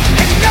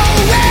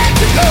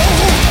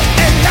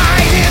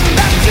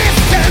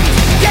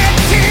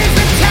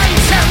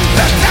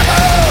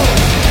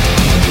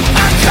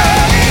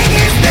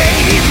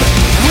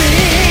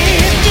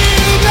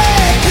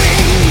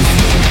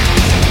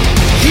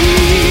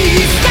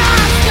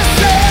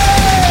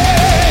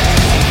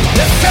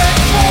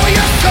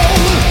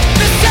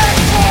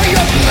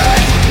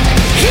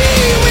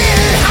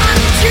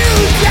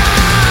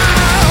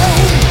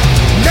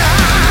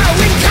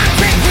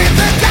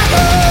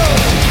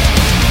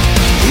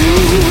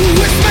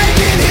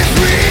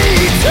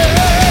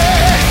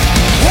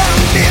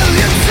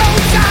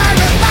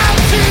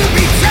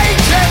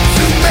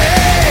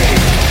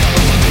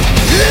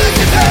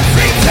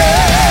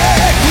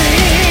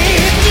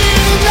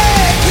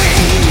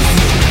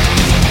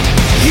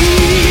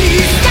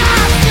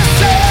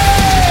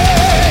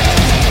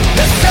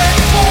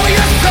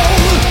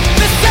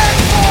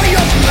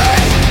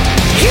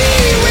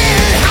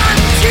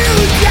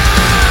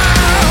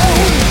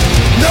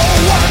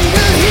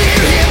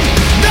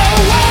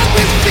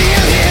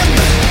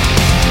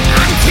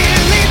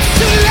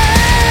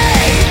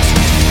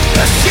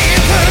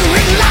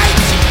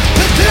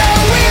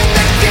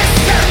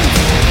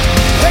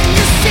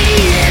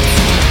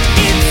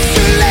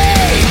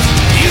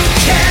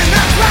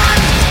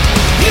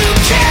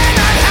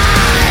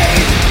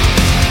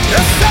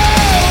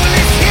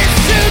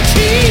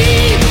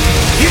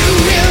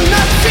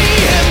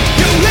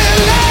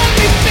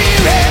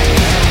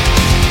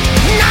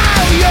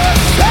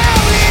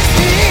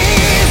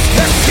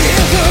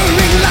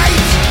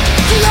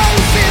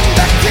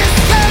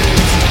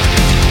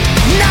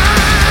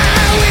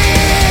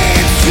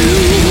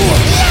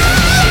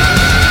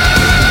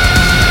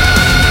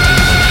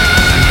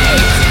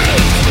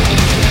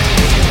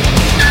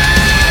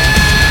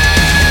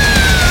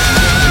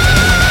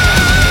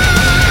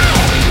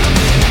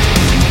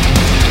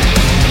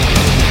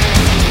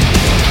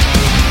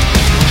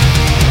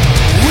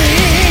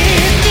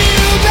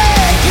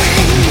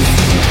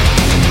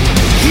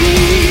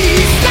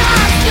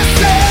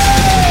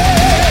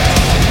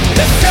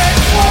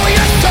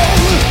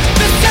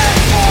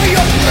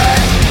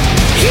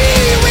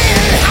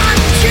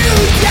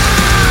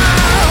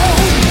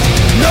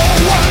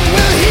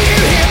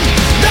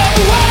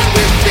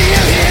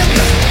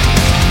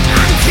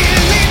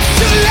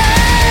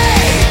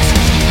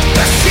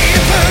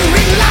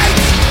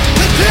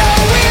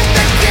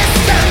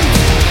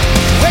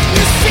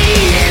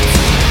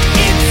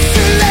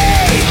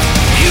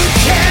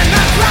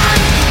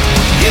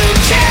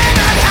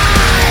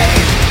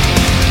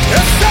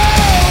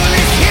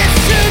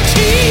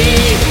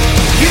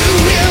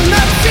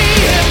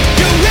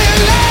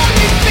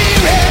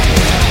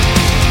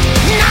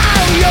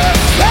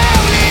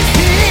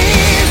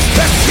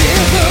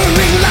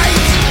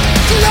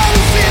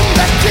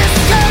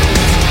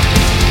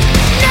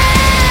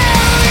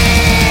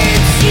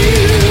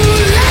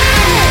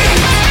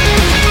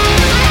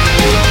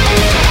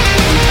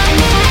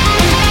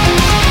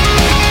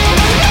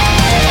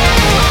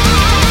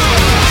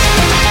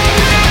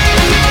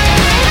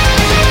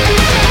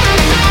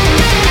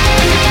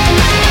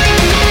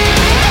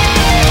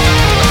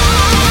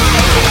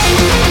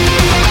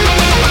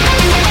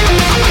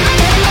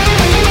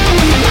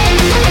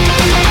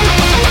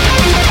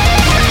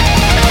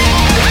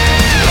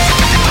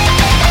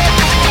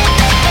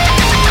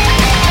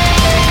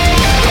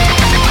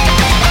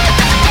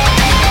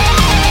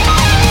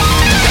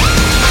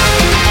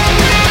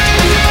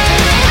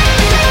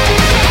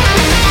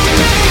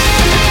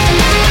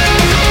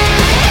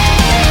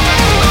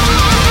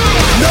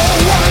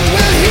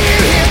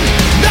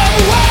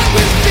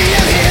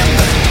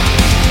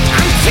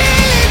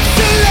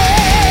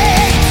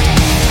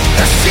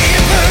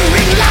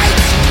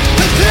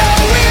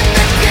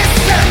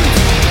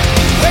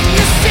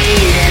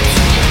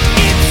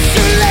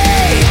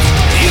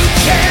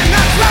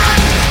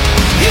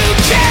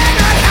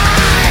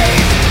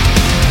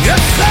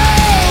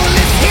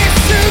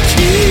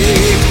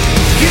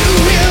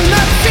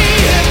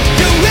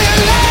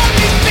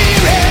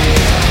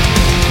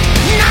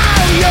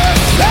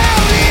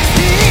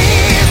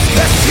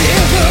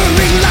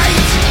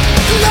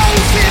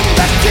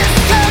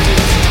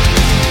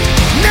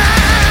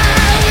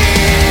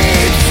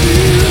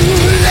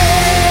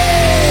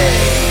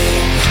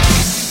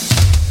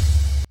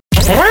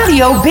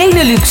Radio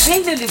Benelux.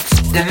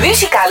 De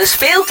muzikale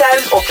speeltuin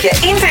op je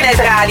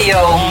internetradio.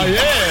 Oh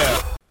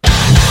yeah!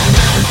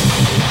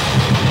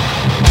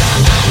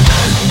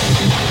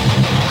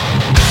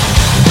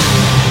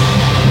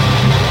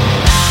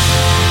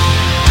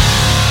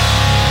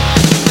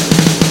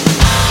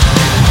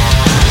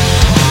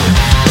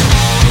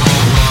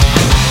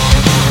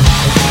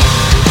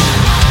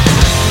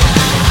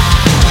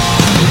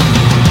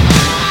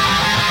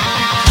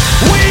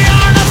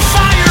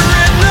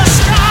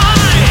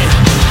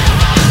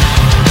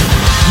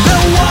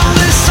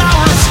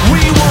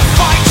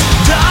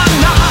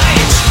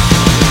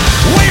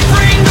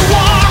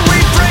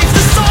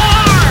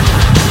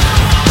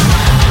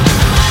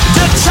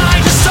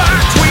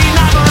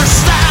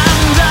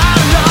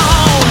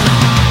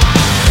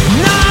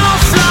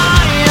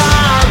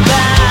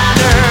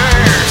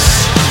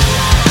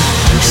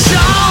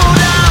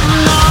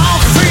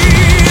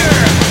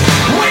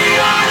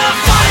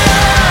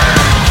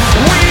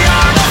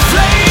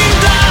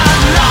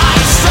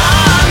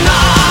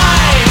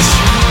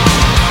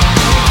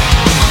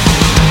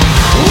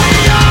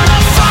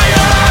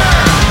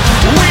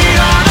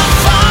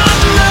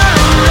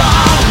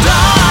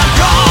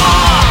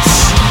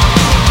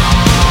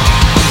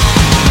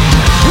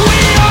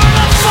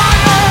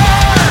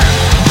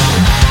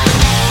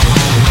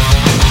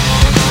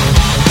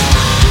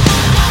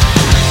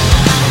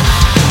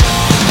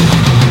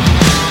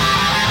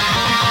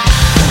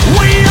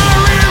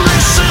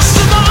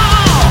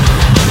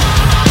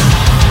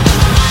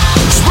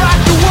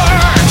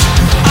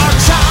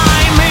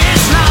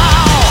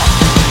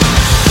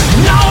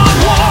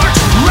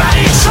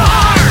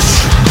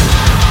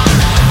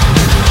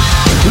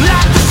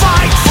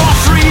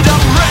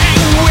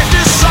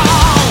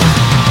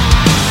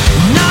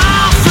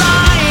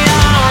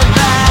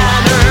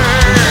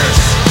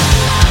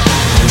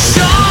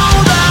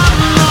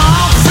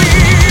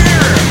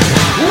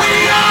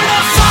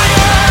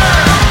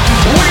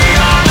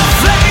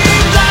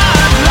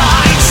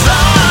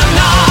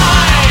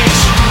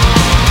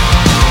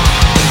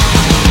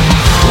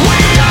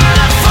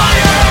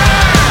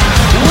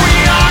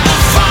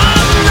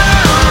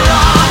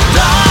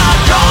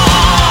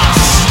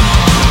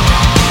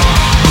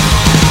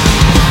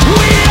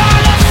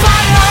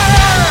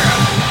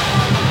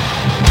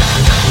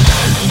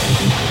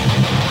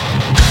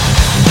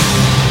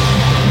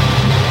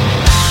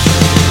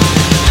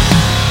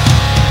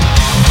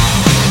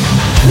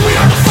 We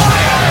will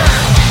fight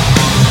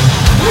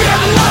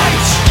the night.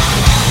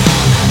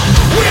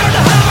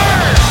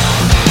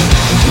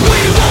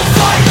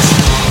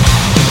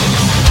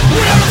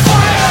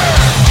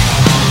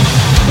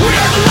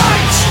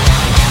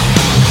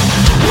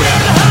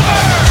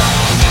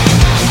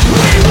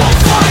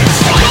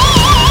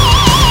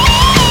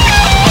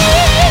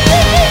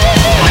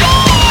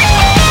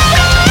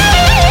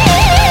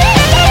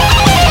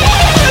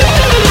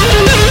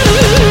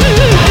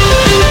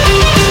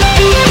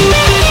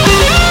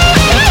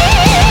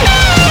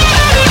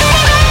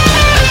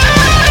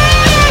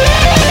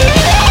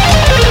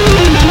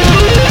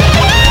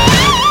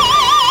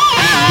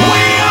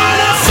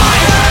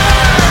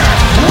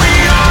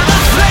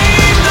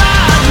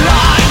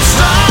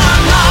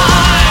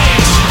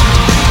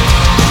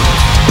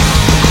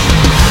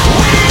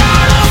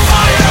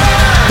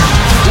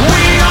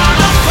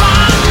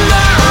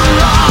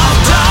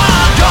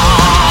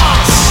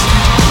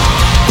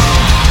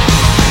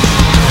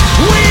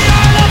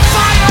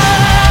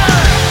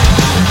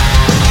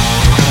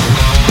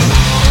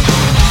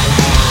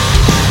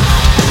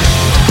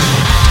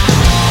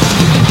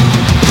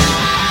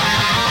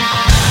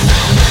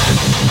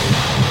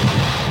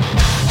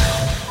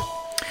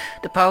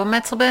 power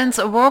metal band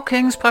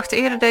Walkings bracht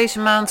eerder deze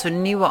maand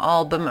hun nieuwe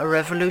album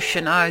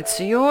Revolution uit.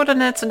 Je hoorde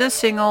net de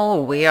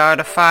single We Are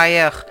The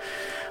Fire.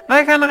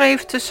 Wij gaan er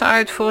even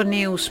tussenuit voor het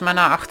nieuws, maar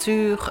na 8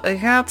 uur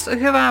gaat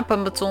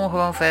Gewapend Beton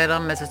gewoon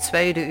verder met het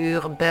tweede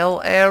uur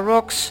Bel Air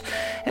Rocks.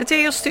 Het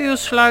eerste uur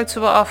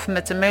sluiten we af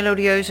met de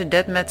melodieuze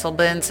death metal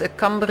band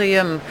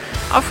Cambrium.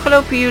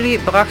 Afgelopen juli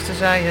brachten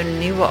zij hun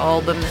nieuwe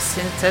album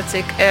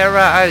Synthetic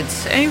Era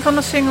uit. Een van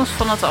de singles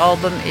van het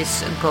album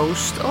is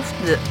Ghost of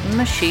the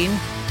Machine.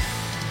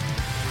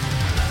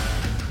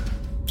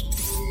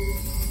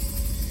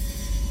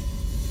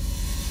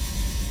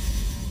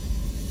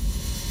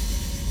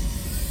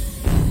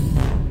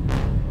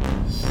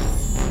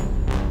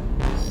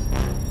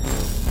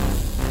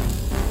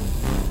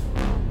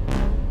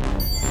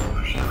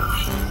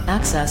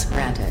 Access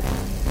granted.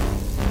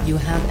 You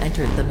have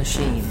entered the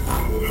machine.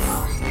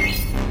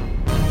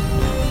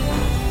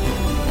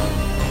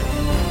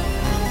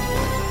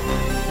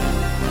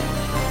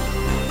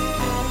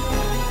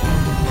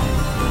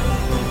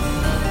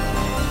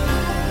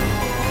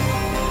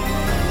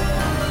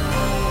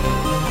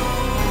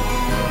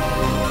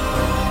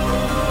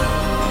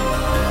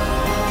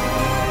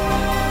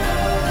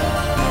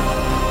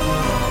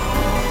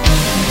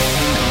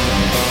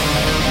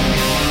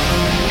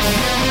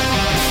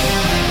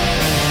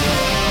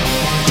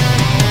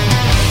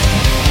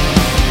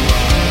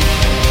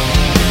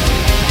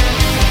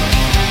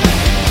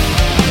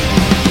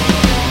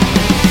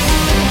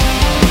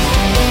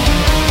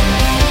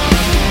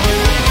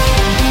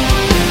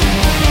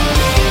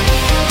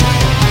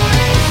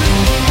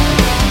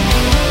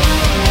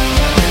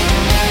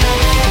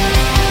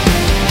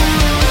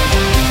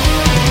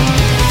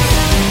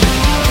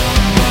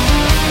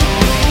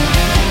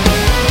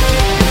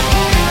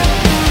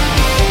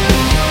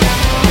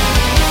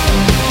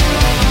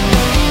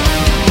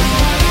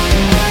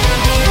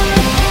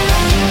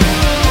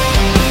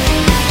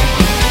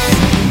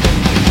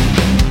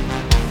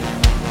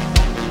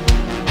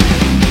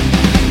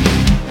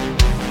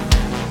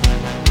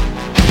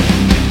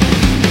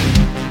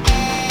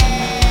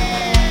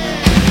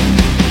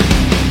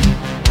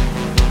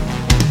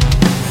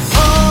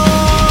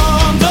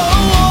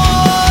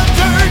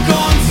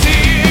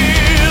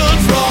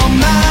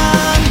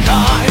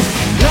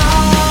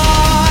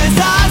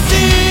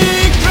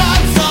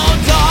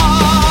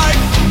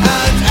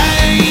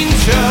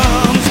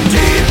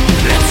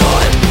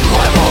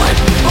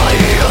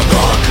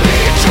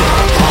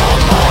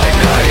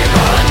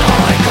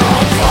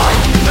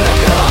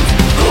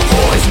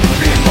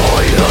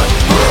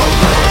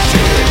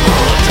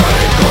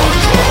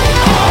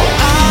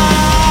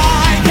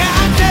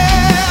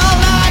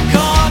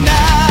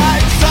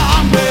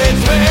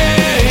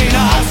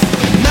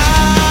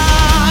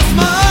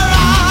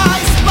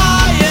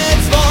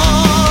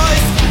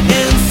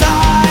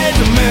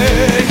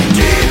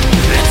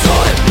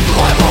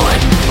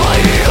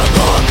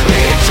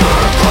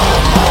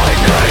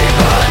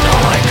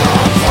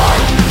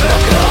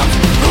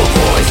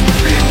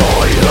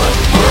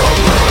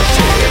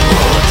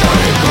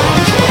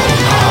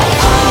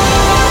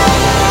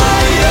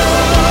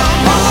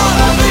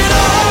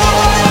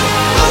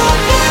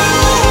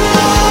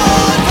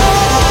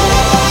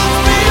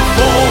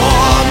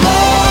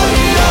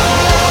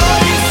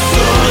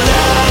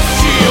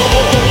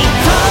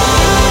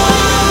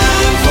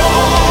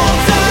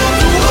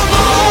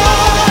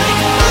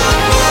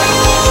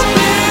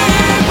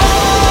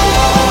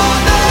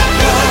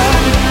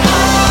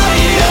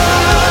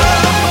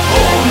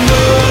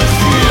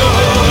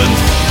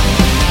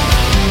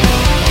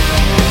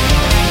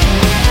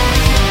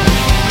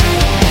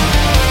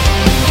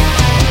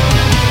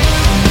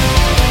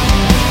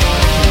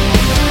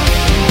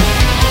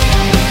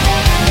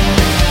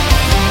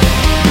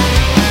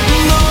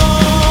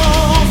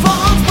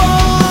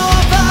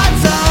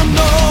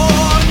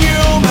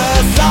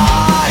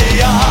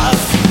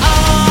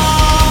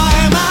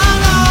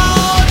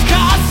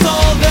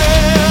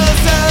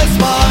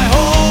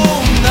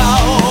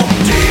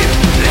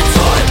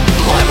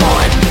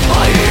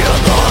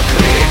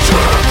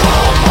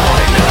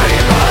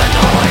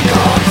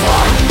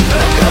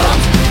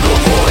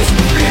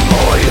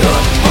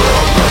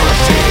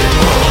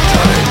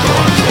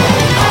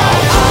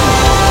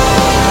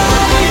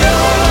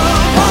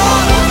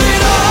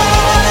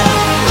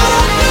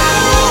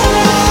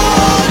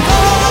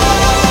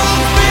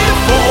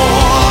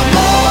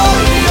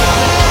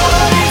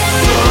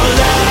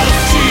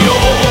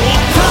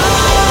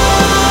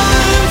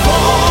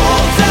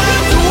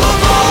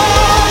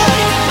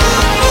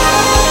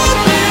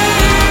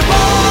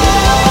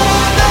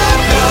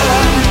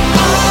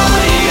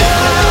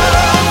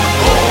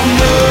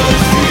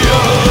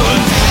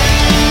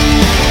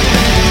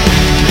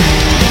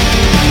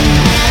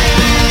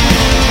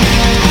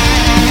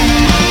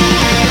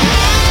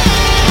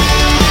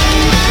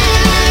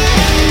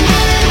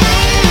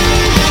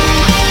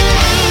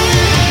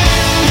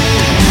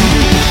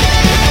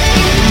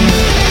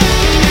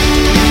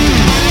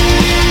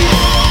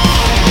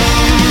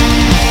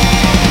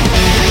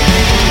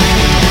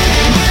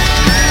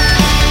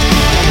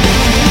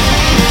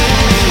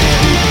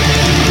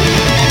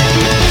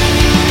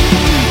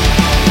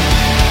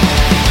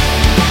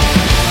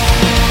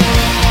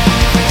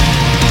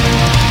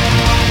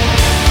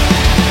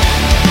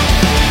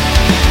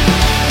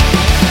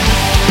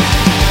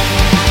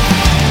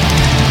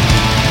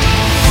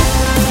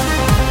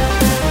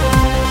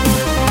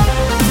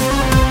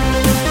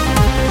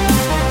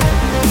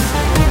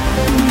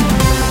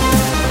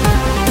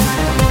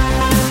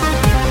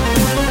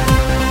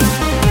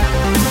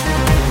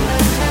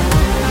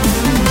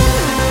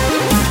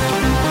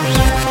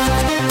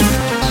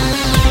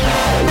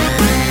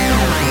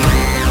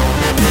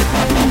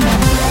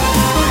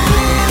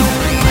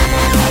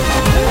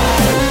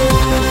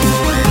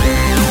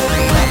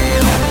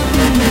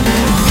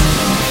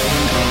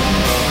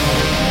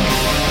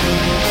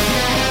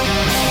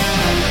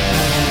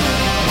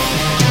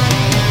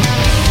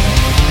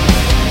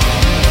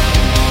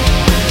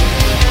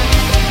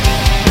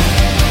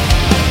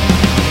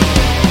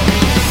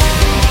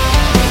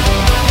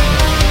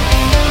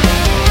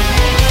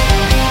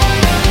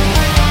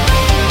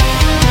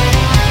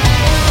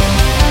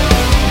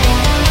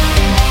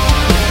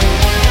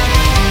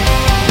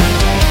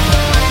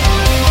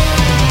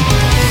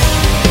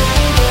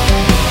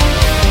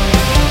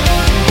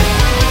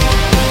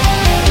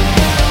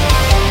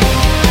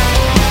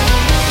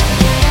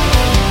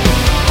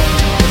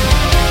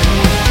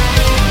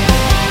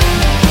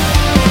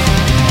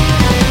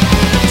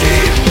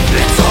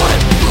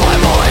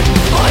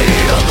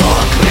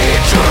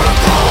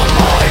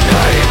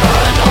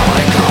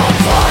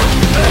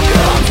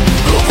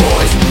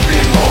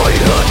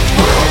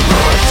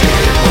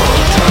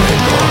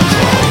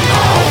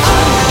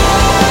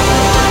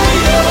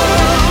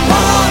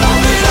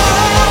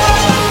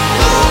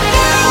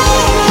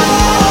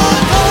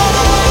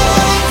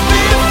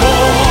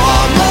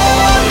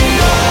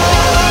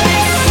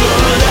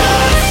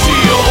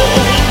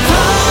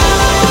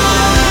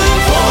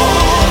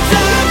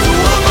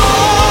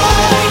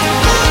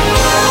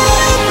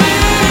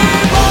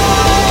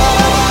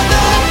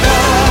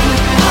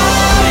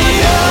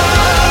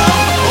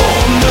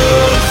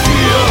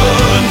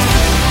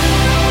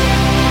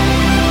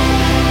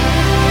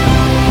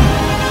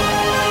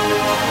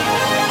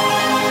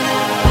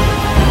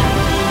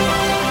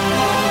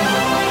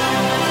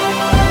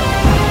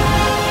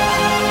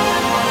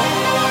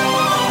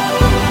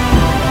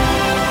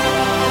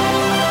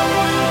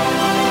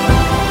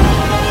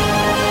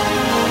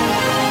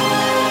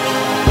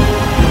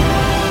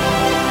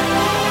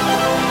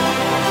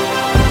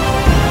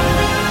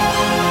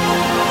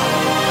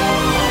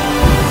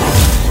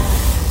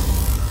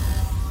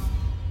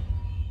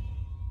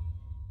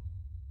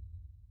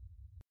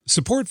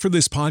 Support for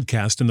this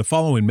podcast and the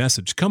following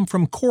message come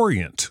from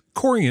Corient.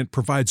 Corient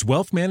provides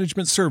wealth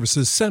management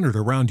services centered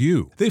around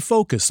you. They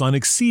focus on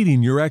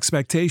exceeding your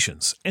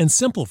expectations and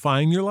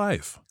simplifying your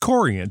life.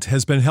 Corient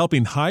has been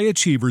helping high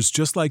achievers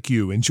just like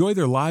you enjoy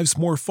their lives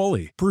more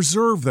fully,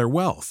 preserve their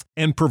wealth,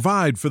 and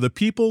provide for the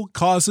people,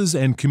 causes,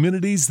 and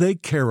communities they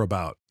care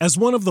about. As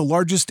one of the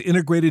largest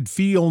integrated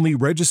fee-only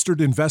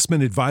registered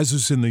investment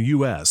advisors in the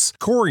U.S.,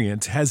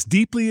 Corient has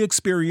deeply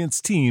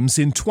experienced teams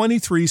in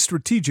 23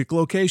 strategic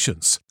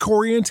locations.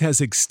 Corient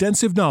has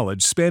extensive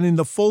knowledge spanning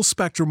the full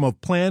spectrum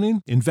of planning,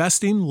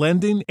 investing,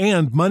 lending,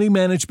 and money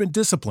management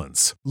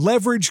disciplines.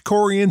 Leverage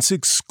Corient's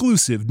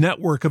exclusive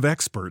network of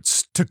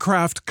experts to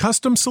craft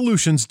custom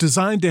solutions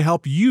designed to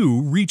help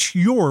you reach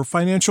your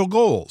financial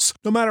goals,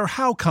 no matter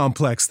how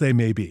complex they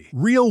may be.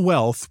 Real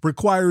wealth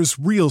requires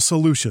real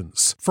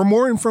solutions. For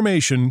more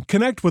information,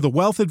 connect with a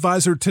wealth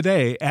advisor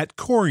today at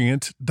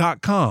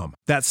Corient.com.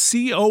 That's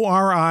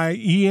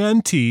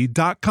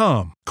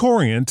Corient.com.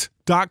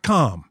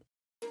 Corient.com.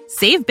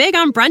 Save big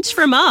on brunch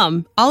for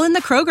mom, all in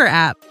the Kroger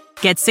app.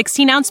 Get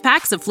 16-ounce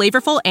packs of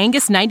flavorful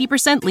Angus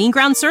 90% lean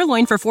ground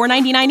sirloin for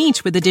 $4.99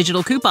 each with a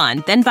digital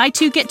coupon. Then buy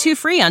 2, get 2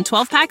 free on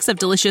 12 packs of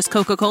delicious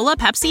Coca-Cola,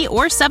 Pepsi,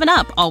 or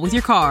 7-Up, all with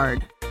your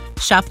card.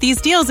 Shop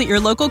these deals at your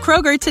local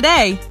Kroger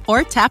today,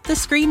 or tap the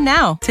screen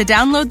now to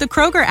download the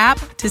Kroger app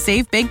to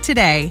save big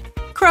today.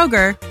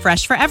 Kroger,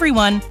 fresh for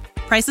everyone.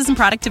 Prices and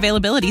product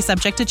availability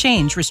subject to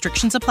change.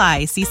 Restrictions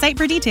apply. See site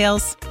for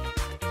details.